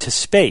out into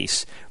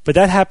space. But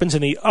that happens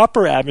in the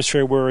upper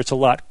atmosphere where it's a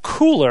lot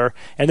cooler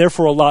and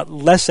therefore a lot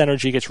less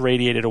energy gets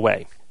radiated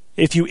away.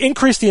 If you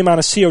increase the amount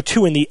of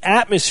CO2 in the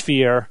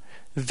atmosphere,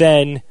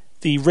 then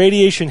the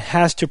radiation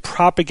has to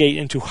propagate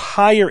into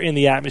higher in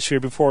the atmosphere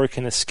before it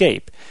can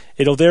escape.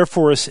 It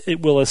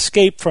will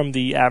escape from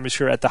the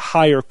atmosphere at the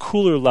higher,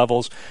 cooler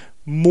levels.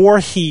 More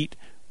heat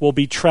will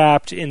be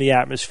trapped in the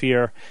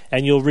atmosphere,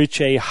 and you'll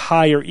reach a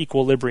higher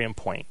equilibrium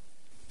point.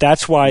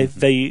 That's why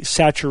the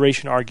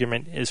saturation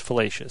argument is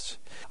fallacious.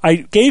 I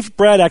gave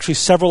Brad actually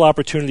several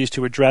opportunities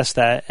to address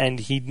that, and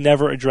he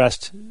never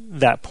addressed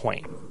that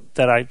point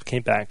that I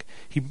came back.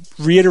 He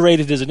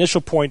reiterated his initial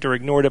point or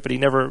ignored it, but he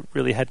never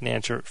really had an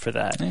answer for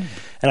that.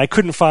 And I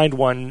couldn't find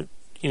one,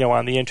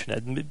 on the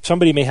internet.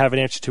 Somebody may have an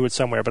answer to it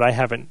somewhere, but I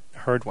haven't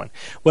heard one.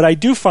 What I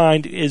do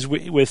find is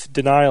with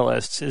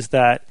denialists is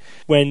that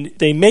when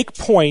they make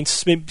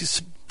points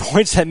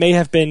that may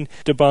have been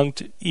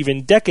debunked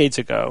even decades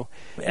ago,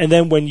 and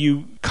then when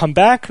you come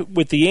back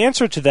with the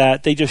answer to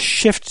that, they just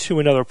shift to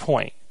another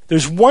point.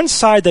 There's one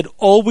side that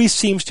always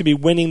seems to be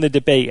winning the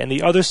debate, and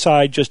the other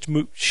side just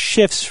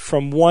shifts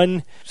from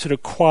one sort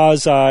of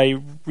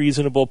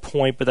quasi-reasonable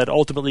point, but that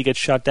ultimately gets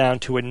shut down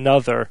to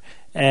another.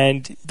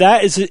 And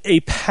that is a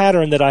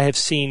pattern that I have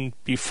seen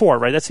before,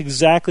 right? That's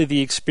exactly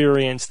the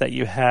experience that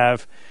you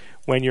have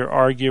when you're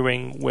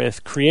arguing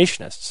with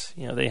creationists.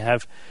 They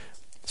have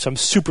some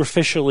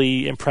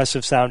superficially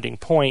impressive sounding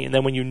point, and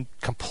then when you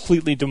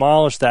completely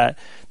demolish that,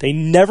 they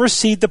never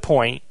cede the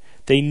point.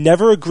 They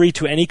never agree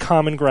to any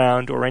common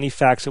ground or any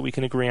facts that we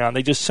can agree on.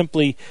 They just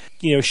simply,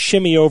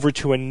 shimmy over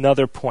to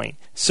another point.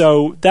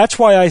 So that's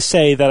why I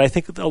say that I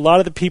think a lot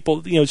of the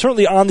people,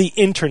 certainly on the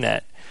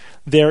internet,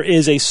 there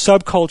is a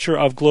subculture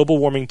of global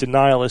warming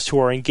denialists who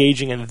are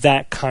engaging in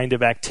that kind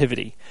of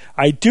activity.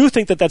 I do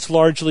think that that's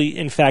largely,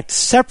 in fact,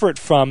 separate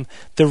from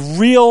the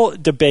real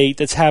debate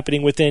that's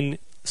happening within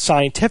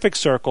scientific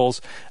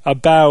circles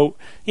about,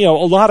 a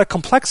lot of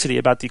complexity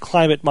about the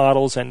climate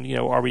models and,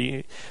 are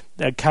we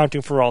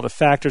accounting for all the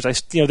factors.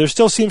 There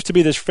still seems to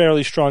be this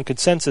fairly strong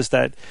consensus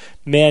that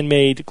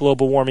man-made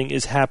global warming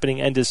is happening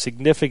and is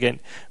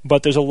significant,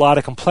 but there's a lot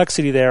of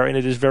complexity there, and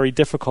it is very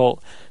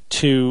difficult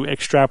to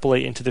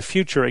extrapolate into the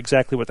future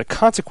exactly what the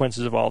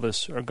consequences of all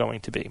this are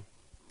going to be.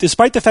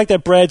 Despite the fact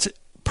that Brad's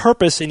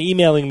purpose in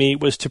emailing me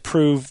was to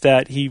prove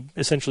that he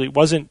essentially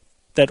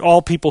that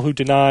all people who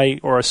deny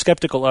or are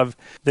skeptical of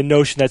the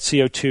notion that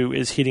CO2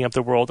 is heating up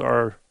the world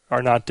are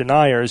not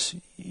deniers,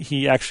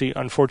 he actually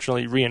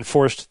unfortunately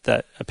reinforced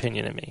that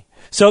opinion in me.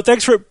 So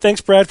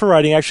thanks Brad for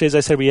writing. Actually, as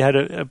I said, we had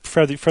a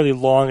fairly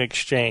long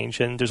exchange,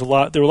 and there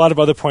were a lot of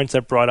other points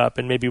that brought up,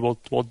 and maybe we'll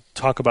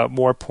talk about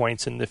more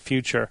points in the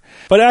future.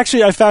 But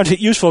actually, I found it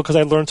useful because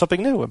I learned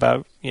something new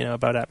about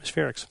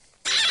atmospherics.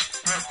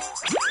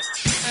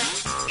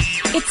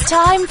 It's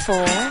time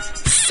for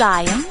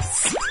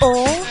Science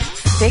or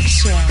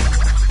Fiction.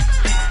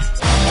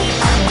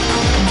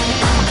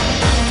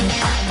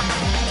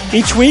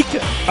 Each week,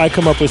 I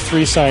come up with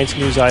 3 science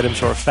news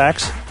items or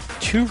facts,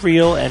 2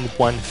 real and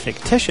 1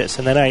 fictitious,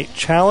 and then I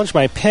challenge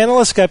my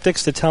panel of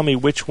skeptics to tell me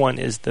which one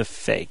is the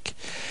fake.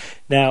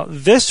 Now,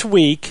 this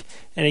week,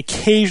 and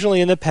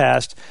occasionally in the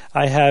past,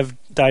 I have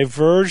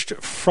diverged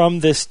from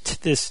this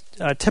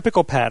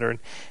typical pattern,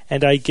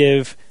 and I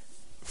give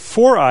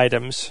 4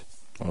 items.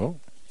 Oh.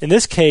 In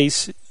this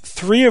case,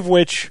 3 of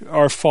which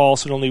are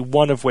false and only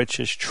 1 of which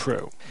is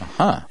true.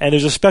 Uh-huh. And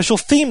there's a special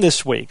theme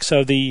this week.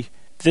 So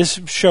this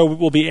show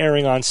will be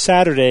airing on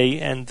Saturday,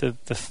 and the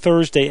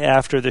Thursday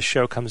after the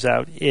show comes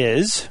out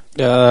is...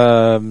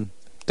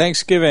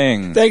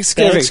 Thanksgiving.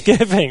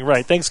 Thanksgiving,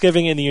 right.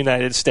 Thanksgiving in the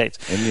United States.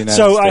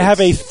 I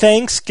have a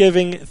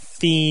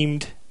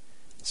Thanksgiving-themed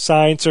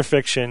science or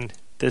fiction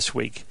this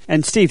week.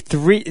 And Steve,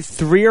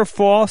 three are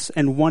false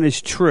and 1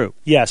 is true.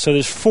 Yeah, so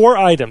there's 4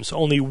 items.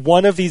 Only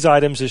 1 of these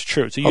items is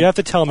true. So you have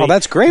to tell me... Oh,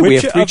 that's great. We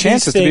have 3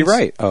 chances to be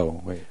right. Oh,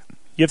 wait.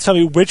 You have to tell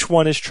me which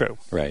one is true.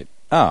 Right.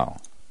 Oh.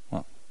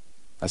 Well,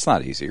 that's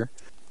not easier.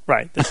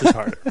 Right. This is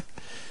harder.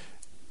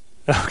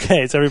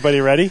 Okay, is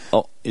everybody ready?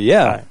 Oh,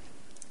 yeah. Right.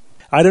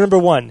 Item number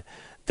 1.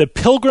 The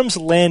Pilgrims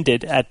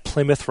landed at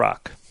Plymouth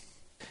Rock.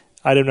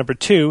 Item number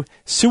 2.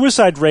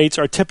 Suicide rates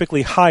are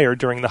typically higher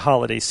during the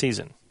holiday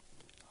season.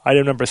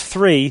 Item number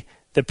 3.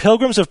 The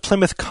Pilgrims of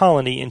Plymouth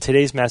Colony in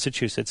today's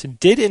Massachusetts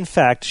did in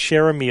fact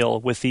share a meal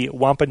with the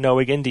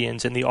Wampanoag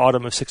Indians in the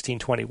autumn of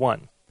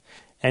 1621.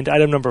 And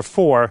item number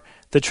 4.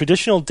 The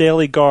traditional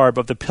daily garb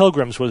of the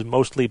Pilgrims was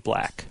mostly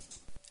black.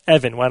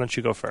 Evan, why don't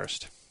you go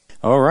first?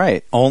 All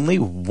right. Only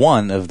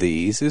 1 of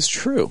these is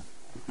true.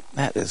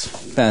 That is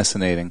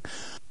fascinating.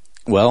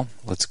 Well,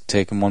 let's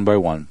take them one by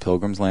one.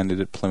 Pilgrims landed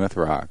at Plymouth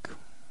Rock.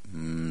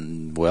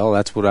 Well,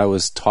 that's what I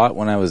was taught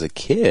when I was a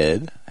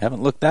kid. I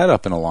haven't looked that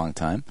up in a long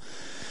time.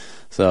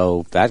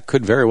 So that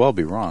could very well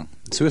be wrong.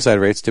 Suicide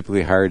rates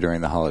typically higher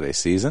during the holiday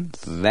season.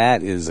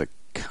 That is a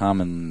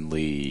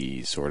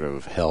commonly sort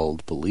of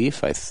held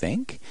belief, I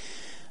think.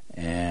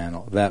 And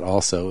that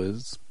also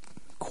is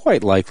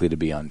quite likely to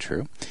be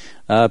untrue.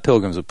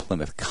 Pilgrims of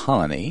Plymouth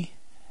Colony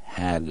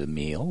had a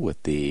meal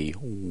with the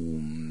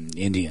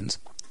Indians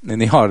in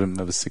the autumn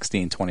of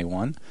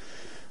 1621.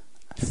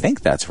 I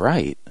think that's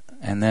right.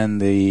 And then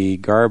the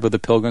garb of the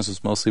Pilgrims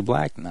was mostly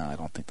black. No, I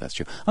don't think that's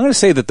true. I'm going to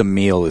say that the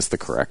meal is the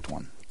correct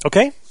one.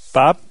 Okay,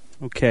 Bob.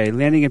 Okay,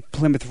 landing at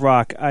Plymouth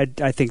Rock. I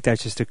think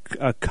that's just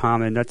a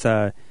common. That's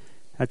a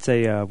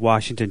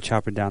Washington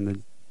chopping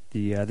down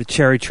the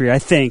cherry tree. I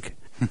think.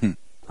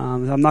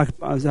 I'm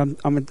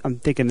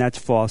thinking that's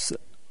false.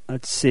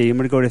 Let's see. I'm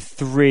going to go to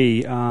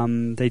 3.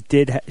 They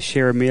did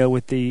share a meal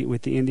with the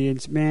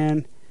Indians.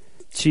 Man,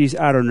 geez,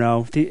 I don't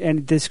know.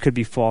 And this could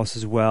be false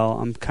as well.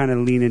 I'm kind of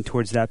leaning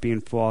towards that being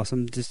false.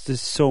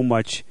 There's so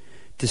much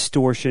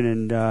distortion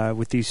and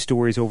with these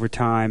stories over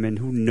time, and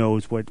who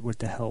knows what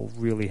the hell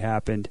really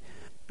happened.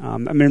 I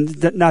mean,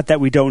 not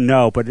that we don't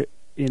know, but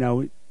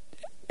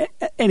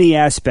any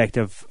aspect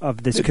of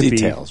this the could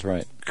details, be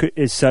right?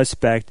 Is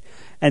suspect.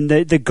 And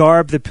the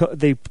garb,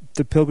 the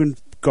pilgrim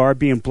garb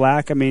being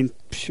black. I mean,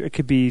 it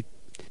could be.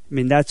 I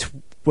mean, that's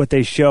what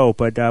they show,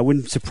 but it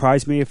wouldn't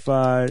surprise me if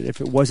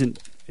it wasn't.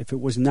 If it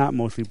was not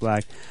mostly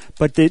black.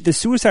 But the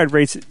suicide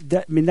rates.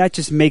 That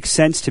just makes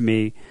sense to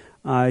me.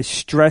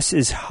 Stress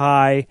is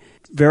high,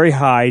 very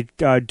high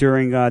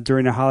during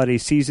the holiday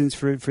seasons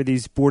for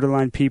these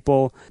borderline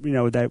people.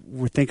 That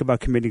would think about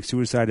committing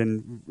suicide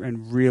and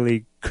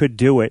really could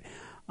do it.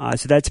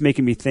 So that's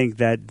making me think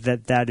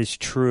that is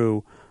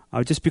true.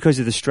 Just because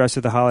of the stress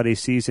of the holiday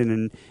season,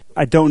 and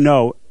I don't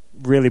know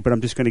really, but I'm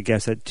just going to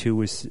guess that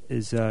 2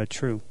 is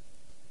true.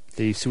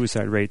 The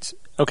suicide rates.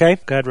 Okay,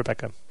 go ahead,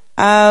 Rebecca.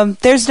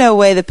 There's no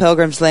way the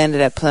Pilgrims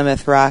landed at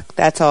Plymouth Rock.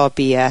 That's all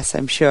BS,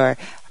 I'm sure.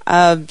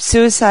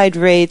 Suicide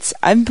rates,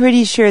 I'm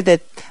pretty sure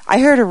that I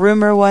heard a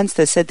rumor once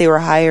that said they were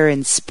higher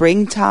in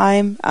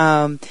springtime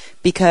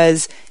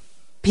because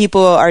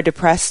people are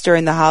depressed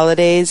during the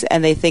holidays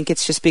and they think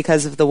it's just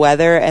because of the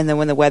weather, and then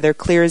when the weather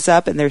clears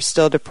up and they're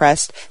still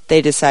depressed,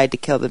 they decide to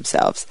kill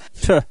themselves.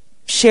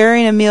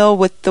 Sharing a meal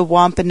with the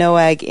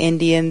Wampanoag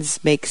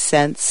Indians makes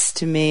sense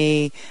to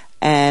me,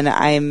 and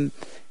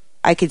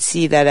I could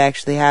see that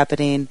actually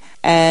happening.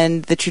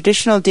 And the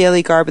traditional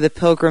daily garb of the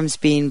Pilgrims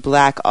being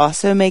black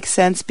also makes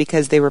sense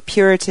because they were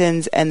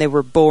Puritans and they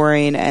were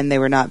boring and they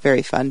were not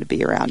very fun to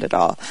be around at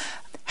all.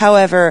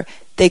 However,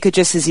 they could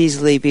just as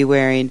easily be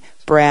wearing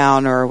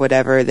brown or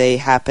whatever they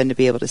happen to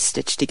be able to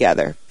stitch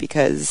together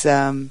because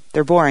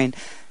they're boring.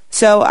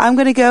 So I'm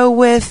going to go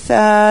with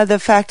the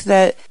fact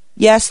that,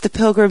 yes, the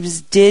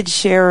Pilgrims did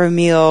share a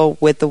meal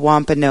with the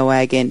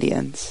Wampanoag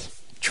Indians.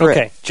 True.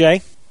 Okay,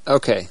 Jay?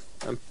 Okay.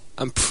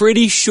 I'm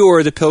pretty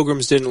sure the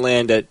Pilgrims didn't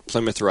land at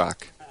Plymouth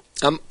Rock.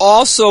 I'm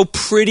also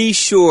pretty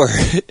sure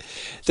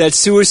that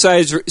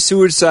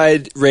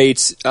suicide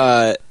rates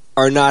are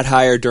not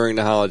higher during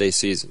the holiday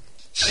season.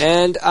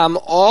 And I'm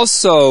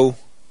also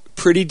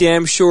pretty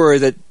damn sure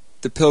that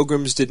the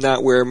Pilgrims did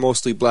not wear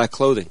mostly black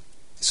clothing.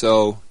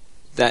 So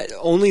that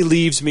only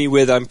leaves me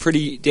with, I'm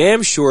pretty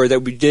damn sure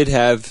that we did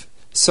have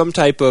some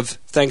type of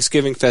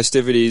Thanksgiving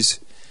festivities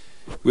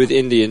with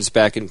Indians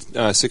back in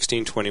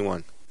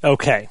 1621.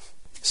 Okay.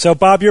 So,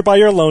 Bob, you're by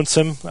your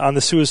lonesome on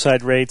the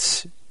suicide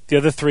rates. The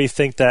other three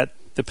think that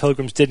the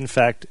Pilgrims did, in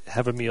fact,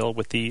 have a meal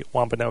with the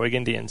Wampanoag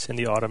Indians in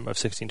the autumn of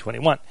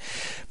 1621.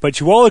 But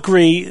you all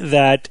agree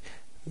that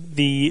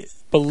the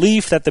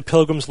belief that the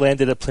Pilgrims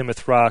landed at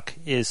Plymouth Rock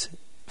is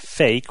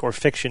fake or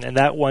fiction, and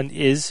that one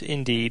is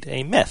indeed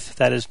a myth.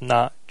 That is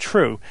not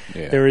true.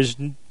 Yeah. There is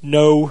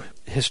no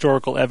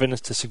historical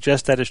evidence to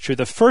suggest that is true.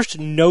 The first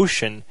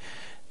notion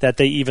that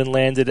they even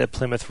landed at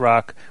Plymouth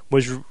Rock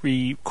was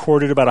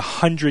recorded about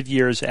 100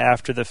 years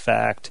after the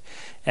fact,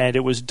 and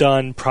it was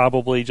done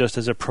probably just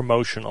as a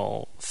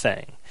promotional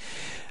thing.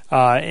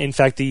 In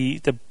fact,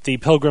 the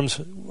Pilgrims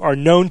are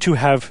known to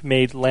have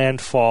made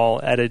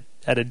landfall at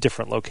a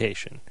different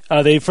location.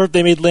 They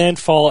made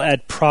landfall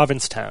at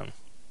Provincetown,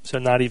 so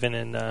not even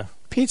in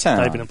P-Town.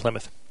 Not even in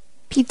Plymouth.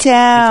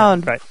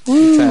 P-Town. Right.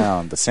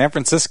 P-Town, the San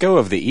Francisco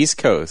of the East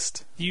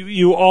Coast.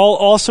 You all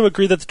also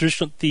agree that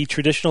the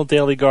traditional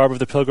daily garb of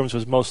the Pilgrims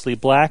was mostly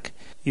black.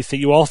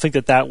 You all think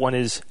that one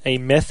is a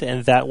myth,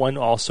 and that one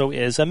also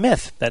is a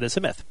myth. That is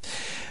a myth.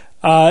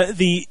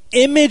 The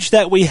image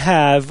that we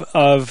have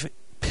of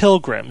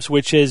Pilgrims,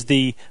 which is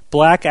the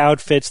black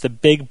outfits, the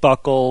big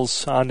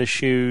buckles on the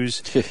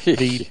shoes,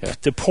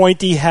 the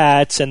pointy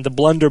hats, and the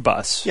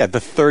blunderbuss. Yeah,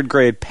 the third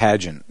grade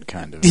pageant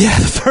kind of. Yeah,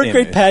 the third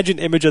grade pageant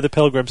image of the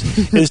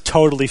Pilgrims is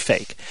totally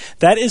fake.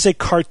 That is a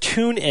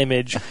cartoon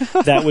image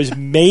that was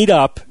made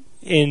up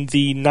in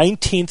the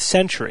 19th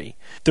century.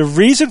 The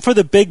reason for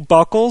the big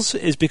buckles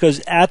is because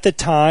at the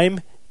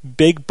time,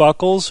 big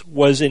buckles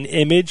was an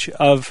image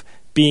of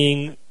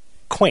being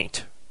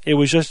quaint. It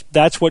was just,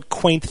 that's what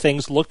quaint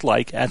things looked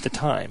like at the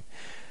time.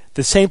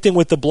 The same thing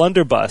with the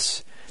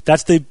blunderbuss.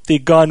 That's the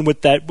gun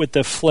with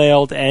the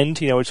flailed end.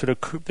 It sort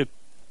of curves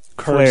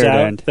flared out.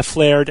 End. The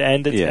flared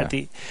end. Yeah.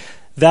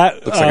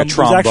 That looks like a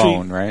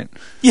trombone, right?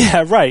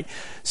 Yeah, right.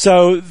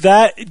 So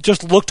that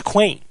just looked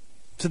quaint.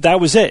 So that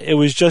was it. It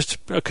was just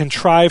a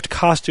contrived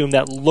costume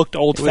that looked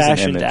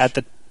old-fashioned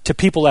to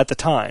people at the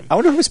time. I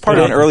wonder if it was part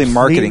of an early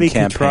marketing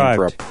campaign contrived.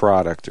 for a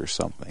product or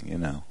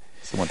something,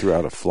 Someone threw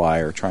out a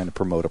flyer trying to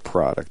promote a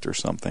product or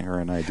something, or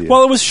an idea.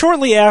 Well, it was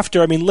shortly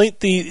after. I mean,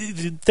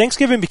 the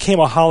Thanksgiving became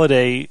a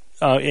holiday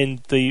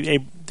in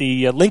the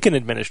Lincoln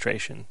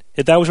administration.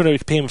 That was when it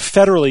became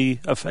federally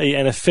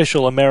an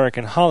official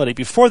American holiday.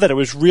 Before that, it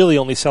was really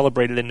only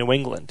celebrated in New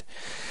England.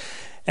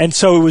 And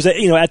so it was,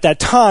 at that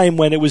time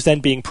when it was then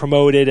being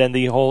promoted, and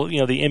the whole,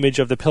 the image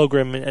of the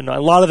Pilgrim, and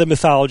a lot of the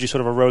mythology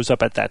sort of arose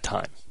up at that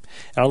time.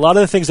 And a lot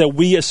of the things that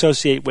we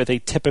associate with a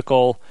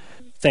typical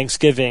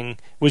Thanksgiving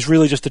was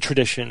really just the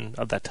tradition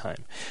of that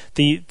time.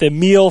 The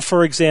meal,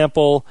 for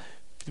example,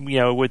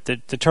 with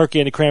the turkey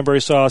and the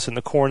cranberry sauce and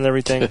the corn and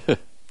everything,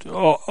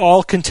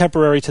 all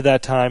contemporary to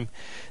that time.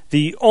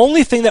 The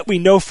only thing that we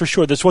know for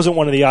sure, this wasn't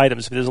one of the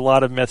items, there's a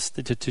lot of myths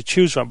to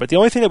choose from, but the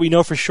only thing that we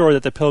know for sure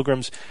that the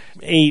Pilgrims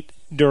ate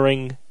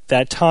during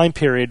that time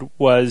period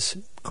was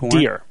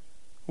deer,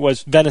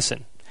 was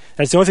venison.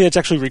 That's the only thing that's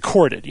actually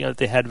recorded, that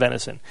they had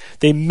venison.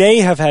 They may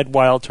have had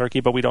wild turkey,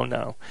 but we don't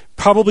know.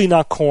 Probably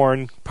not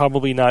corn,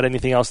 probably not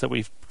anything else that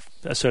we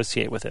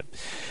associate with it.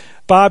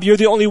 Bob, you're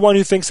the only one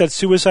who thinks that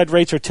suicide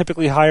rates are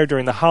typically higher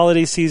during the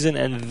holiday season,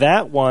 and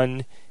that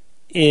one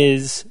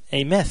is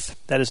a myth.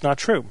 That is not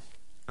true.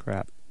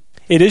 Crap.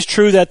 It is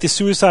true that the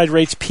suicide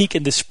rates peak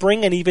in the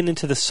spring and even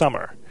into the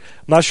summer.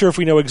 I'm not sure if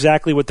we know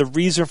exactly what the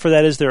reason for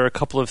that is. There are a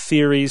couple of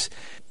theories.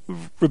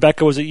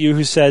 Rebecca, was it you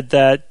who said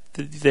that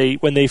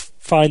when they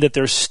find that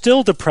they're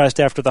still depressed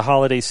after the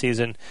holiday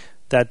season,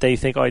 that they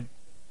think,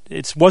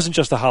 it wasn't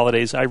just the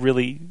holidays, I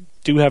really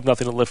do have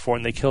nothing to live for,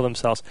 and they kill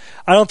themselves.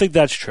 I don't think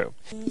that's true.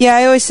 Yeah,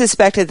 I always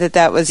suspected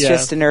that was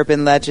just an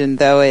urban legend,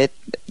 though it,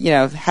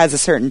 has a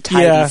certain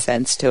tidy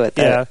sense to it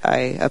that I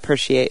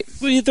appreciate.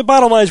 Well, the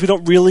bottom line is we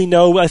don't really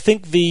know. I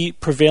think the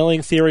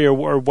prevailing theory,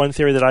 or one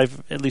theory that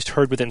I've at least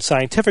heard within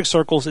scientific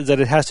circles, is that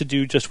it has to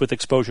do just with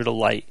exposure to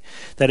light,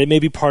 that it may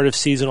be part of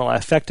seasonal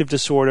affective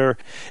disorder.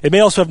 It may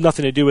also have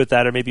nothing to do with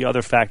that, or maybe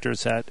other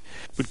factors that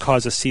would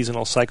cause a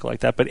seasonal cycle like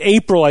that. But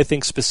April, I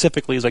think,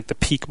 specifically is like the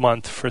peak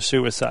month for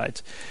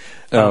suicides.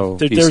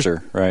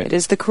 Easter, right. It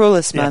is the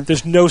cruelest month.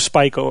 There's no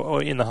spike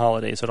in the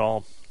holidays at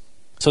all.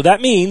 So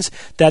that means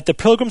that the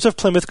Pilgrims of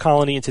Plymouth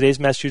Colony in today's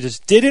Massachusetts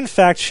did in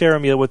fact share a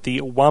meal with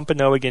the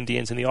Wampanoag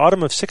Indians in the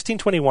autumn of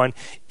 1621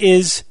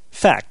 is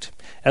fact.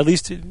 At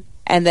least...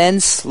 And then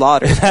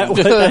slaughtered. that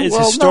is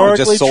historically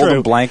just sold true.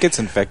 them blankets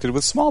infected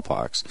with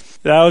smallpox.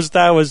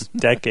 That was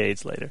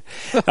decades later.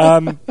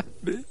 So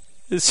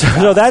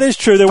that is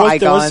true. There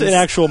was an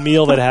actual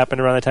meal that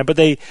happened around that time, but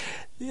they...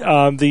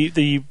 I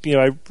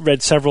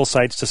read several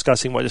sites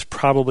discussing what is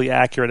probably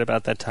accurate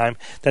about that time,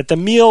 that the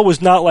meal was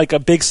not like a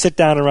big sit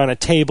down around a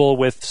table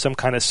with some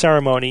kind of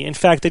ceremony. In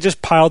fact, they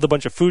just piled a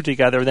bunch of food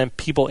together, and then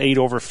people ate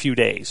over a few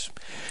days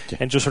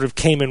and just sort of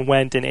came and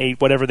went and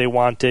ate whatever they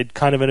wanted,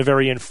 kind of in a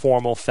very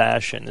informal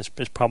fashion is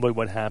probably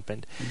what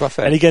happened.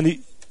 Buffet. And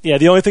again, Yeah,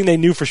 the only thing they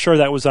knew for sure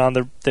that was on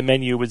the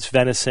menu was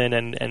venison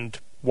and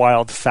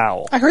wild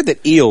fowl. I heard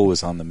that eel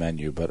was on the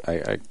menu, but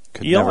I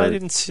could Eel? never. I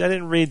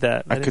didn't read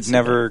that. I could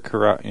never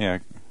correct. Yeah,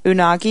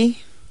 Unagi?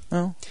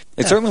 no.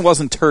 It certainly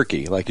wasn't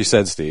turkey, like you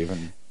said, Steve,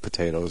 and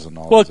potatoes and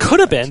all. Well, it those could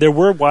have things. been. There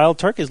were wild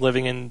turkeys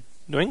living in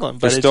New England,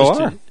 but There it still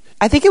just are.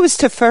 I think it was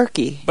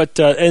tofurkey. But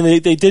and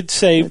they did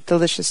say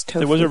Delicious tofu.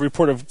 there was a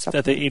report of Something.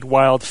 that they ate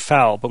wild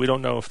fowl, but we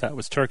don't know if that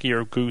was turkey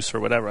or goose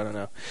or whatever. I don't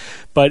know.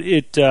 But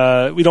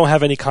we don't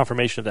have any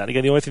confirmation of that.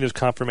 Again, the only thing there's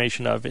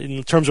confirmation of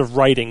in terms of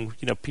writing,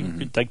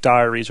 like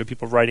diaries or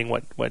people writing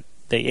what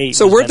they ate.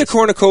 So was where'd the venison.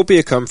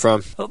 cornucopia come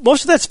from?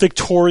 Most of that's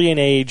Victorian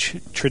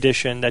age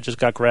tradition that just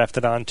got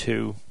grafted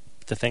onto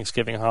the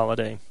Thanksgiving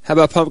holiday. How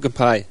about pumpkin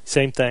pie?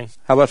 Same thing.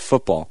 How about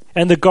football?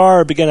 And the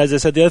garb, again, as I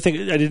said, the other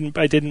thing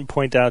I didn't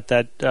point out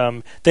that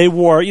they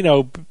wore,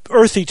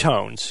 earthy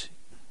tones,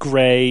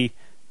 gray,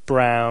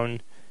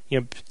 brown.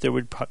 There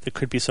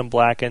could be some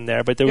black in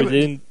there, but they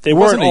weren't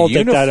wasn't a all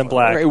decked out in uniform,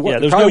 black. right? Yeah,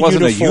 there was Probably no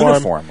wasn't uniform. a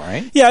uniform,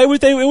 right? Yeah, it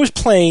was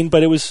plain,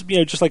 but it was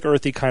just like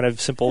earthy kind of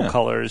simple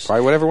colors.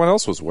 Probably what everyone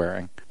else was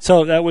wearing.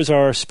 So that was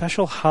our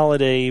special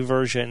holiday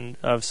version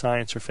of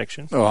science or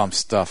fiction. Oh, I'm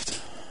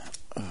stuffed.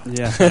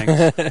 Yeah,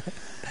 thanks.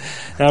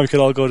 Now we could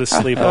all go to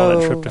sleep on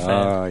that tryptophan.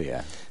 Oh,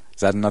 yeah. Is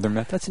that another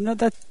myth? That's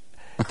another.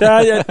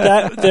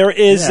 that there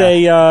is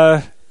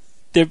Yeah.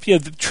 the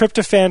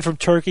tryptophan from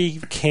turkey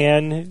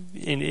can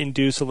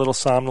induce a little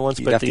somnolence,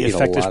 You'd but have to the eat a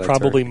effect is lot of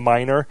probably turkey.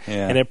 minor,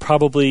 Yeah. and it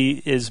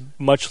probably is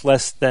much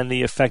less than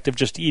the effect of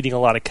just eating a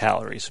lot of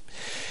calories.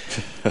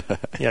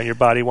 Your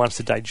body wants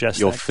to digest.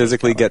 You'll that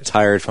physically calories. get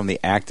tired from the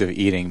act of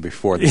eating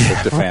before the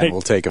tryptophan right.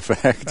 will take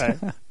effect. Right.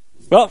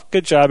 Well,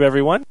 good job,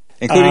 everyone.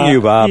 Including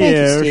you, Bob. Thank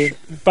you, Yeah. Steve.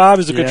 Bob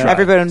is a good Yeah. try.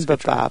 Everyone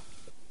but Bob.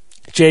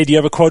 Jay, do you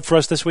have a quote for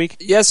us this week?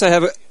 Yes, I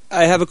have a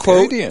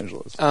quote. Very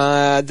D'Angelo's.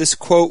 This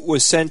quote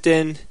was sent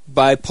in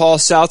by Paul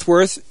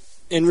Southworth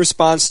in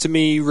response to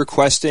me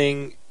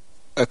requesting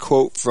a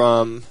quote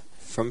from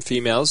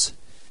females.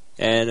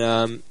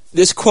 And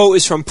this quote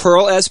is from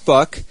Pearl S.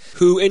 Buck,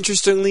 who,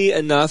 interestingly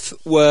enough,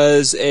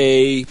 was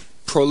a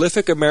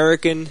prolific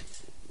American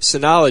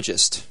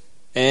sinologist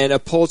and a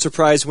Pulitzer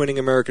Prize-winning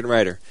American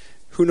writer.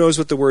 Who knows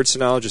what the word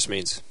sinologist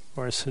means?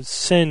 Or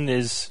sin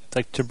is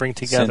like to bring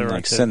together,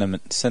 Like to synonym.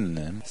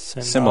 Similar.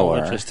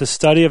 sinologist, the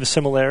study of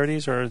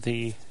similarities, or I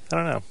don't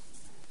know.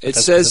 It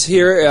That's- says that's-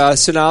 here,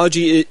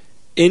 sinology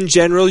in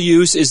general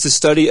use is the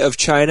study of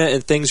China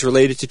and things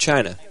related to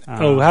China.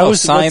 How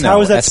is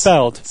that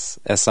spelled?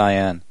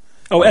 S-I-N.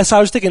 Oh, I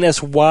was thinking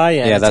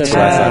S-Y-N. Yeah, It that's says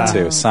what I S-I-N. thought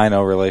too.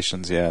 Sino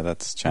relations. Yeah,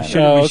 that's China.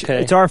 Oh,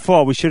 okay. It's our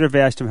fault. We should have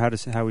asked him how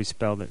he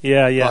spelled it.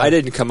 Yeah. Well, I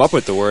didn't come up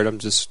with the word. I'm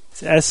just.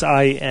 It's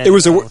S-I-N. It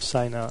was a word-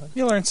 Sino.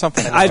 You learned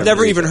something. I've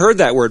never even heard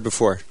that word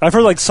before. I've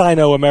heard like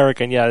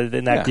Sino-American,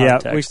 in that Yeah,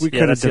 context. we could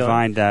have that's the only-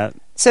 divined that.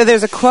 So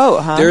there's a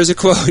quote, huh? There is a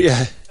quote.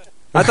 Yeah,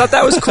 I thought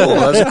that was cool.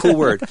 That was a cool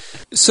word.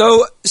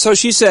 So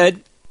she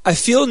said, "I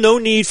feel no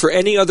need for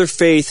any other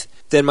faith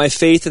than my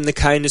faith in the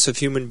kindness of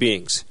human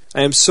beings.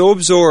 I am so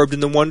absorbed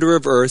in the wonder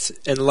of earth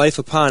and life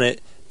upon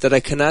it that I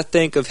cannot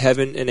think of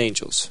heaven and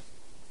angels."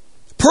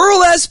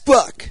 Pearl S.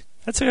 Buck.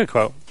 That's a good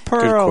quote.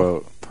 Good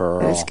quote. Pearl.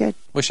 That's good.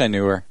 Wish I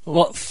knew her.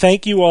 Well,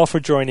 thank you all for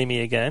joining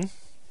me again.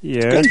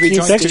 Yeah. Good to be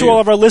joined Thanks to to you. all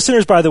of our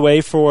listeners, by the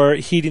way, for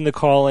heeding the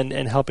call and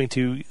helping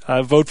to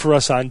vote for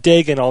us on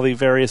Dig and all the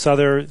various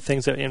other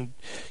things. Again,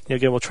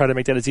 we'll try to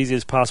make that as easy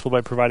as possible by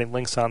providing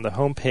links on the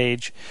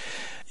homepage.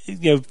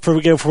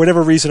 For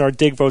whatever reason, our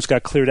Dig votes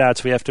got cleared out,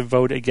 so we have to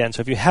vote again. So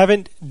if you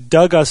haven't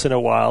dug us in a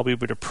while, we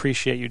would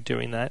appreciate you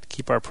doing that.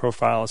 Keep our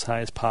profile as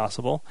high as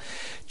possible.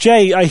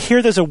 Jay, I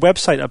hear there's a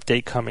website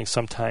update coming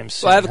sometime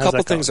soon. Well, I have a How's couple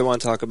that going? things I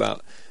want to talk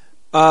about.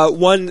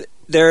 One,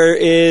 there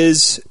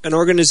is an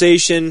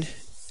organization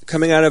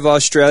coming out of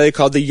Australia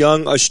called the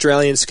Young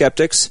Australian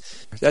Skeptics.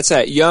 That's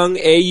at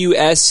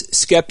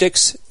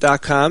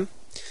youngausskeptics.com.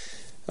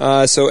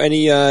 So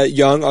any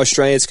young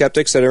Australian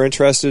skeptics that are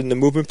interested in the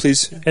movement,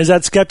 please. Is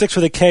that Skeptics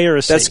with a K or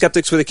a C? That's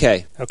Skeptics with a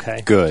K.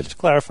 Okay. Good. Just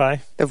clarify.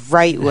 The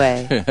right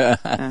way.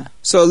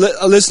 So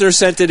a listener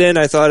sent it in.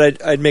 I thought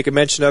I'd make a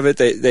mention of it.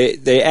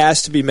 They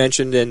asked to be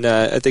mentioned, and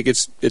I think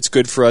it's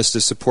good for us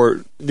to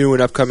support new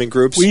and upcoming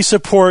groups. We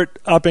support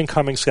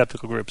up-and-coming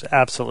skeptical groups,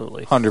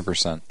 absolutely.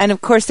 100%. And of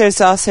course, there's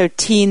also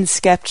Teen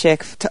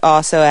Skeptic to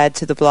also add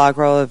to the blog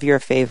roll of your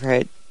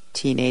favorite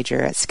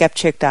teenager at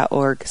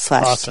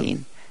skeptic.org/teen.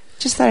 Awesome.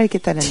 Just thought I'd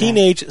get that in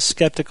Teenage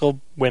skeptical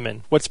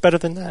women. What's better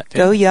than that?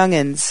 there. Go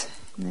youngins.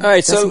 All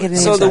right, so Doesn't get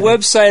any the better.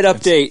 website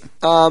update.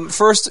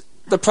 First,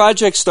 the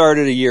project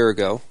started a year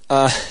ago.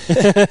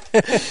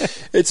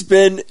 It's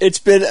been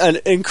an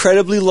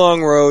incredibly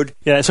long road.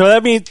 Yeah, so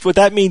what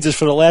that means is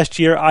for the last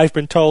year, I've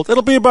been told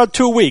it'll be about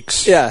 2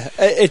 weeks. Yeah,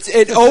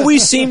 it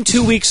always seemed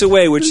 2 weeks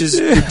away, which is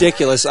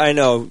ridiculous. I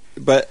know,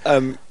 but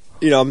I'm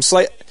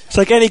slight. It's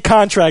like any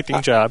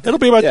contracting job. It'll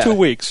be about Yeah. 2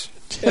 weeks.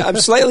 Yeah, I'm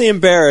slightly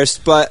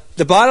embarrassed, but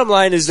the bottom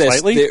line is this.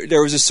 Slightly?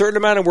 There was a certain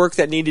amount of work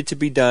that needed to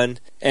be done,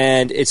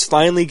 and it's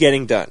finally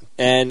getting done.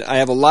 And I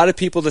have a lot of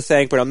people to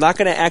thank, but I'm not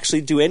going to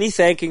actually do any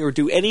thanking or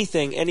do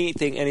anything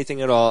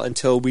at all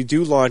until we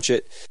do launch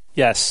it.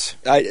 Yes.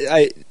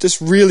 I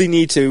just really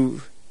need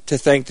to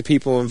thank the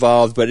people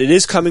involved, but it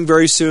is coming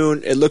very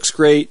soon. It looks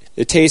great.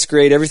 It tastes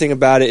great. Everything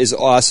about it is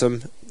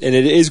awesome. And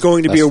it is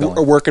going to be a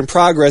work in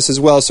progress as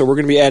well, so we're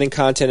going to be adding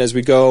content as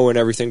we go and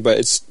everything, but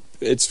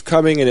it's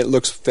coming and it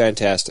looks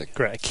fantastic.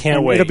 Great. I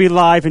can't wait. It'll be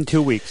live in 2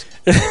 weeks.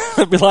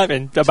 It'll be live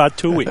in about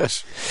 2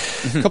 weeks.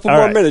 A couple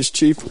more minutes,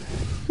 Chief.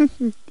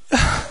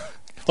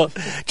 Well,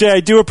 Jay, I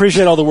do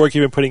appreciate all the work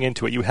you've been putting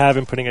into it. You have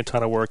been putting a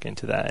ton of work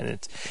into that,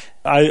 and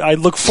I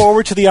look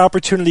forward to the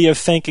opportunity of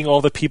thanking all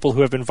the people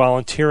who have been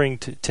volunteering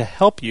to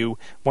help you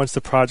once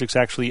the project's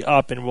actually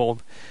up, and we'll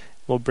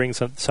bring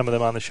some of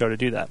them on the show to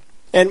do that.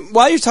 And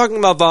while you're talking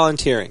about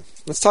volunteering,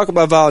 let's talk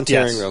about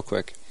volunteering real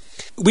quick.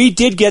 We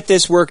did get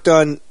this work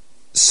done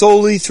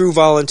solely through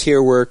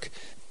volunteer work,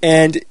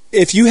 and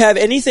if you have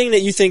anything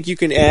that you think you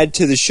can add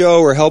to the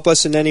show or help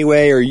us in any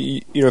way, or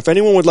if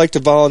anyone would like to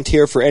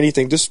volunteer for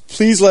anything, just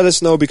please let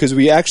us know, because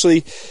we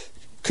actually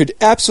could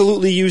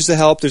absolutely use the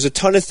help. There's a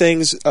ton of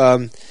things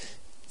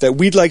that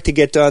we'd like to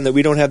get done that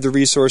we don't have the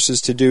resources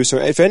to do. So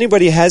if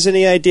anybody has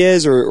any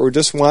ideas or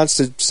just wants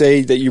to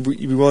say that you'd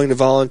be willing to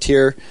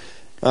volunteer,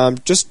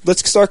 just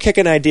let's start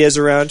kicking ideas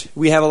around.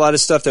 We have a lot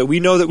of stuff that we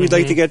know that we'd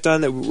like to get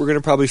done that we're going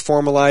to probably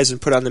formalize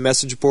and put on the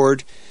message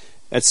board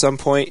at some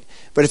point.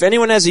 But if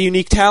anyone has a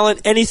unique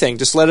talent, anything,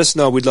 just let us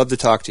know. We'd love to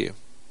talk to you.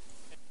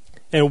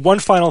 And one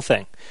final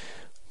thing.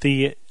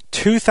 The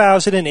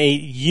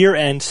 2008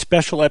 year-end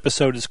special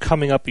episode is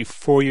coming up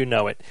before you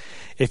know it.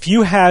 If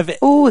you have...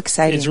 Ooh,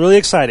 exciting. It's really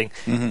exciting.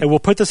 And we'll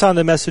put this on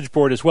the message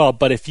board as well.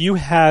 But if you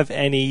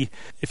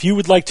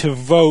would like to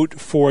vote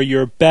for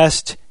your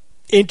best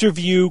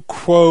interview,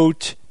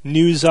 quote,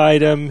 news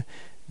item,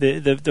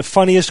 the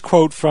funniest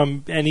quote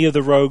from any of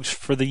the rogues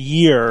for the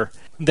year,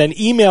 then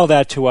email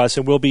that to us,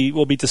 and we'll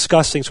be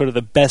discussing sort of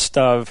the best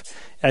of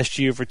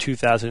SGU for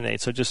 2008.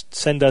 So just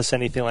send us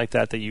anything like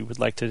that you would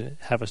like to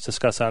have us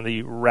discuss on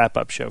the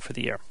wrap-up show for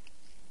the year.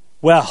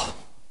 Well,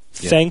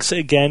 thanks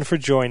again for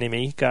joining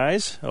me,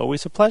 guys.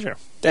 Always a pleasure.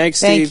 Thanks,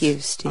 Steve. Thank you,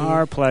 Steve.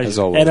 Our pleasure. As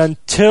always. And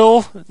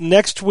until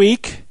next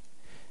week,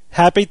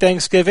 happy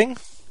Thanksgiving.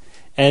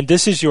 And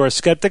this is your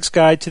Skeptic's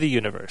Guide to the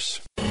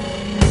Universe.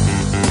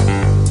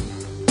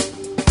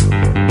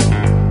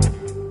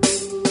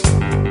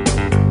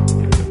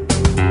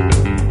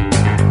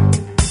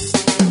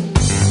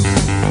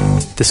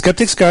 The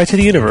Skeptic's Guide to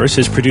the Universe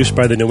is produced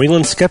by the New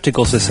England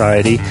Skeptical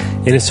Society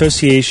in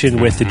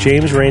association with the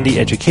James Randi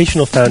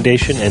Educational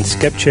Foundation and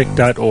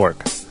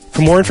Skepchick.org.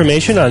 For more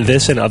information on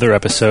this and other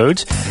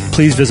episodes,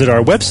 please visit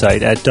our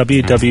website at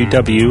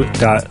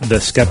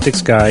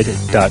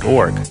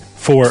www.theskepticsguide.org.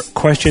 For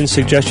questions,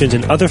 suggestions,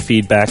 and other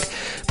feedback,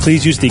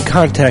 please use the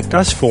Contact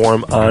Us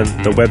form on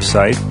the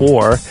website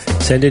or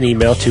send an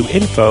email to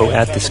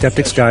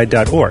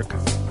info@theskepticsguide.org.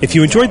 If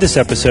you enjoyed this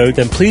episode,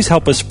 then please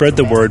help us spread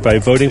the word by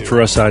voting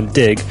for us on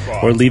Dig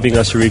or leaving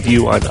us a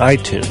review on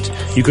iTunes.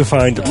 You can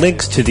find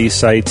links to these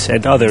sites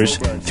and others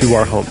through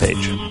our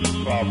homepage.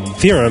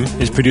 Theorem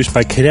is produced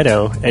by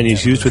Kineto and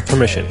is used with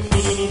permission.